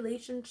past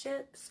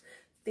relationships,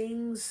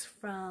 things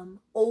from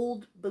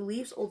old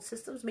beliefs, old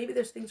systems. Maybe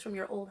there's things from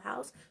your old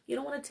house you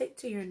don't want to take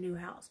to your new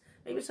house.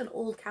 Maybe it's an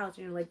old couch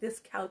and you're like, this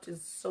couch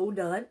is so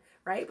done,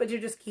 right? But you're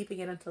just keeping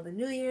it until the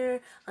new year,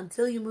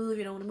 until you move.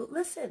 You don't want to move.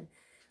 Listen,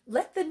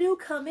 let the new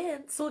come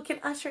in so it can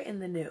usher in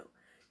the new.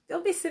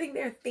 Don't be sitting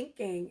there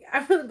thinking,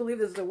 I really believe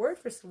this is a word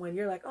for someone.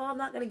 You're like, oh, I'm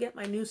not going to get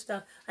my new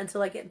stuff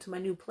until I get into my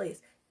new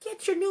place.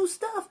 Get your new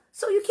stuff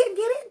so you can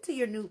get into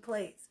your new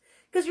place.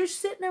 Because you're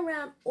sitting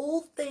around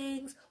old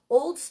things,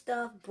 old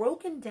stuff,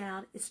 broken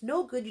down. It's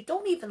no good. You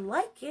don't even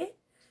like it,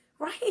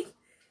 right?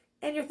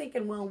 And you're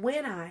thinking, well,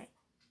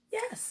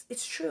 yes,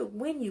 it's true.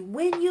 When you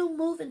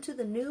move into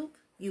the new,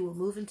 you will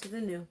move into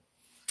the new.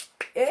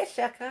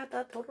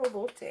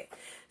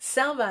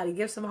 Somebody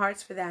give some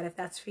hearts for that if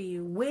that's for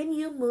you. When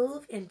you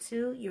move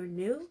into your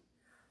new,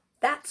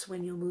 that's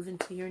when you'll move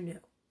into your new.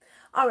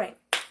 All right.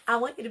 I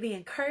want you to be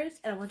encouraged,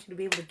 and I want you to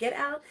be able to get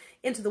out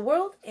into the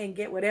world and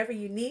get whatever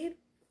you need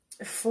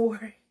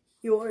for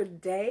your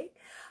day.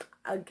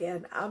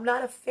 Again, I'm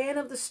not a fan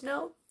of the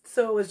snow,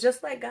 so it was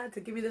just like God to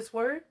give me this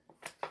word.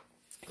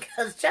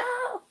 Because,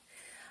 child,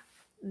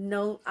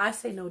 no, I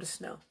say no to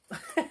snow.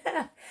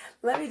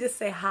 Let me just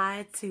say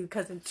hi to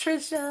Cousin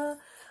Trisha.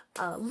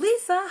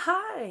 Lisa,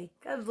 hi.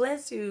 God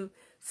bless you.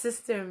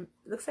 Sister,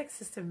 looks like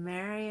Sister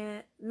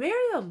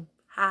Miriam.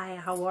 Hi,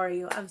 how are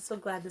you? I'm so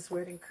glad this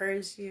word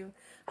encouraged you.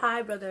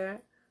 Hi,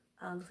 brother.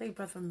 Looks like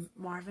Brother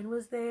Marvin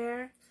was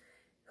there.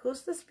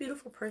 Who's this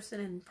beautiful person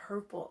in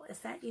purple? Is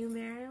that you,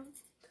 Miriam?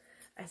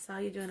 I saw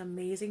you doing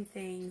amazing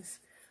things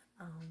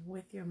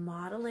with your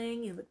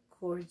modeling. You look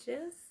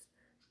gorgeous.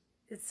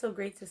 It's so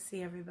great to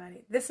see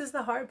everybody. This is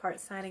the hard part,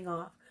 signing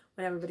off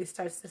when everybody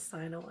starts to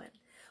sign on.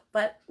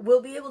 But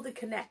we'll be able to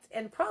connect.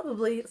 And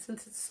probably,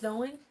 since it's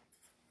snowing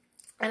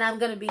and I'm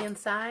going to be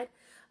inside,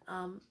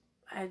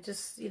 I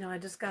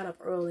just got up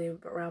early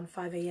around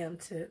 5 a.m.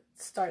 to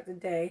start the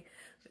day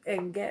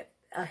and get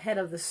ahead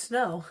of the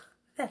snow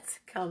that's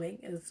coming.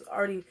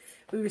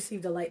 We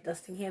received a light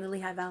dusting here in the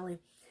Lehigh Valley.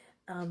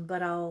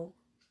 But I'll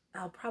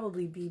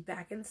probably be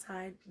back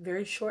inside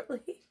very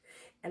shortly,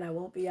 and I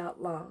won't be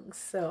out long.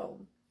 So,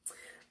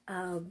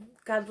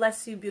 God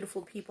bless you,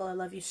 beautiful people. I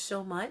love you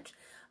so much.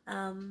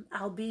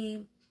 I'll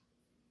be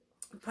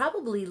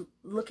probably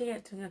looking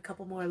at doing a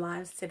couple more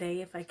lives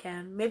today if I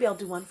can. Maybe I'll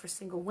do one for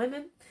single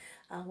women.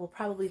 We'll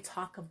probably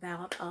talk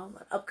about an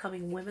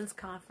upcoming women's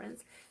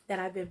conference that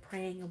I've been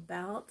praying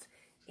about,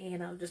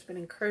 and I've just been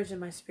encouraging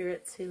my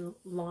spirit to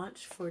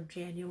launch for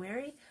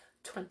January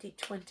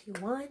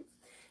 2021.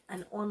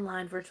 An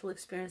online virtual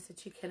experience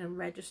that you can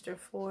register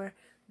for.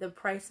 The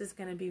price is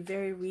going to be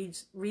very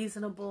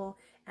reasonable,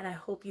 and I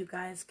hope you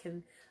guys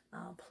can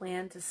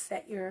plan to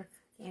set your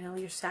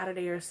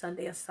Saturday or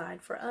Sunday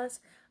aside for us.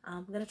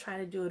 I'm going to try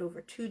to do it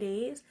over 2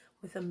 days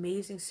with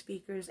amazing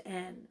speakers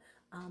and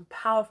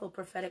powerful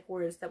prophetic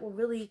words that will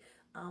really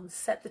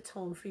set the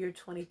tone for your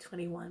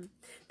 2021.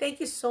 Thank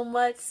you so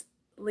much,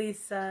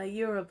 Lisa.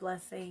 You're a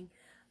blessing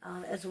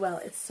as well.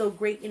 It's so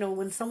great,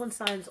 when someone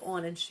signs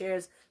on and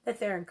shares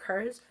that they're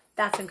encouraged.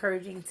 That's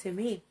encouraging to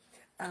me.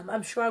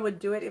 I'm sure I would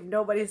do it if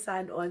nobody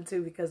signed on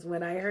to, because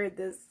when I heard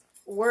this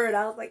word,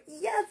 I was like,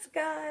 yes,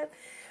 God.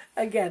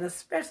 Again,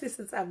 especially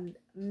since I'm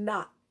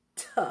not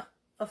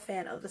a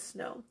fan of the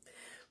snow.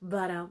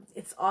 But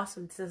it's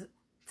awesome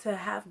to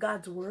have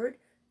God's word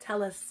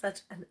tell us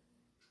such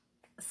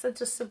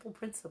a simple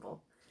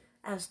principle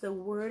as the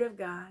word of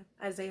God,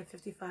 Isaiah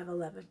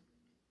 55:11.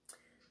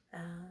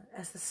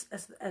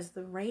 As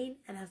the rain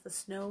and as the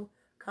snow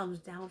comes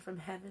down from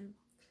heaven,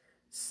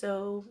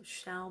 so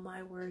shall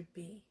my word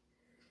be.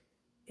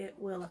 It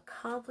will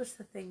accomplish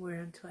the thing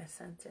whereunto I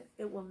sent it.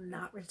 It will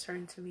not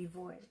return to me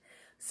void.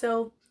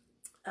 So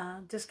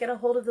just get a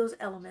hold of those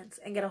elements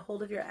and get a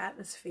hold of your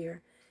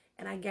atmosphere.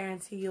 And I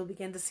guarantee you'll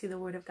begin to see the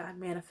word of God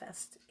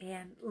manifest.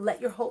 And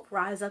let your hope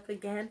rise up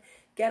again.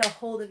 Get a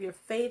hold of your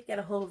faith. Get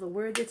a hold of the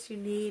word that you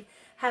need.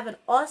 Have an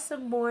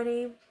awesome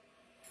morning.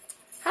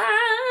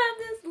 Hi,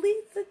 Miss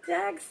Lisa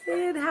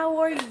Jackson. How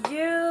are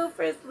you,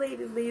 First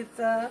Lady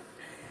Lisa?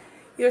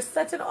 You're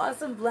such an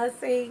awesome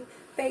blessing.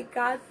 Thank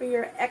God for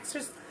your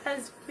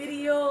exercise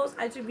videos.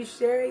 I should be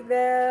sharing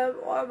them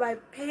on my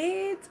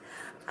page.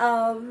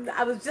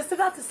 I was just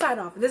about to sign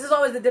off. And this is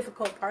always the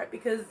difficult part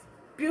because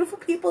beautiful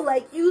people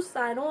like you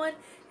sign on,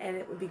 and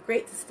it would be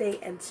great to stay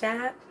and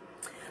chat.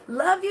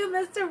 Love you,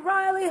 Mr.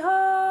 Riley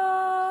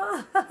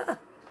Hall.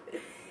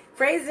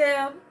 Praise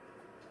him.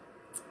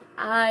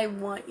 I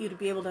want you to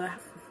be able to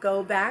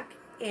go back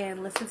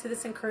and listen to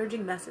this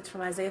encouraging message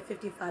from Isaiah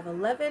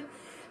 55:11,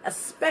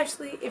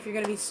 especially if you're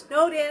going to be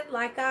snowed in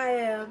like I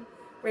am.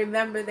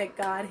 Remember that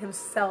God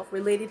himself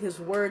related his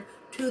word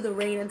to the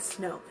rain and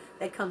snow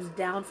that comes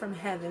down from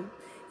heaven.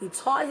 He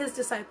taught his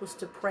disciples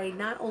to pray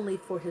not only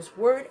for his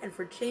word and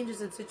for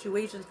changes in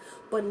situations,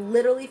 but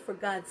literally for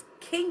God's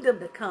kingdom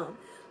to come.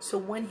 So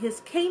when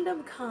his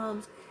kingdom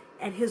comes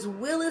and his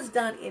will is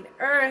done in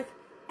earth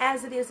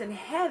as it is in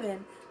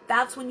heaven,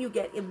 that's when you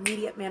get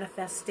immediate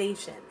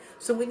manifestation.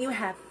 So when you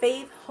have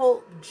faith,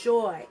 hope,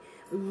 joy,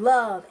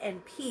 love,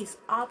 and peace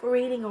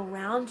operating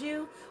around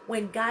you,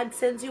 when God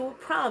sends you a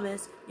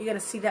promise, you're going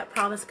to see that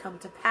promise come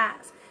to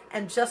pass.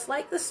 And just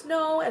like the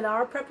snow and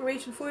our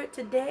preparation for it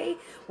today,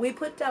 we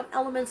put down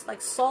elements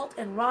like salt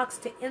and rocks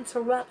to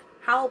interrupt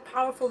how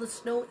powerful the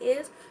snow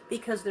is,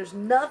 because there's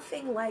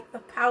nothing like the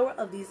power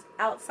of these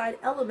outside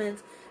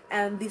elements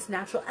and these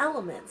natural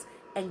elements.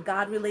 And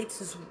God relates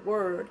his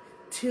word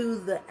to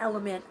the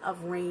element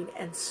of rain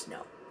and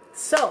snow.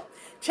 So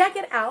check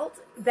it out,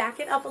 back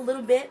it up a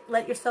little bit,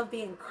 let yourself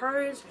be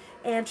encouraged,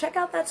 and check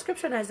out that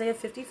scripture in Isaiah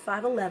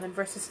 55:11,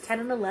 verses 10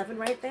 and 11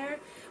 right there.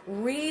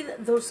 Read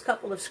those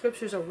couple of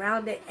scriptures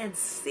around it and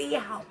see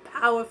how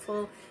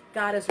powerful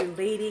God is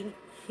relating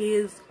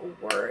his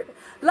word.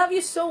 Love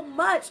you so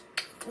much.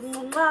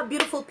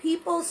 Beautiful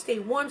people, stay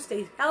warm,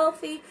 stay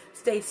healthy,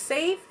 stay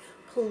safe.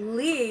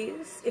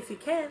 Please, if you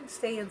can,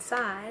 stay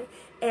inside.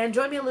 And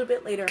join me a little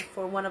bit later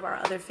for one of our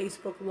other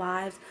Facebook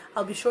Lives.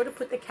 I'll be sure to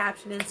put the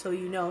caption in so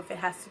you know if it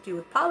has to do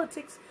with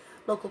politics,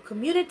 local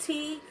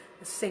community,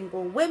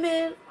 single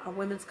women, our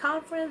women's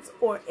conference,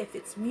 or if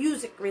it's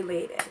music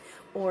related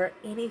or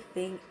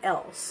anything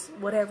else.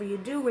 Whatever you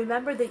do,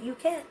 remember that you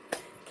can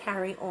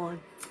carry on.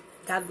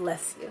 God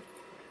bless you.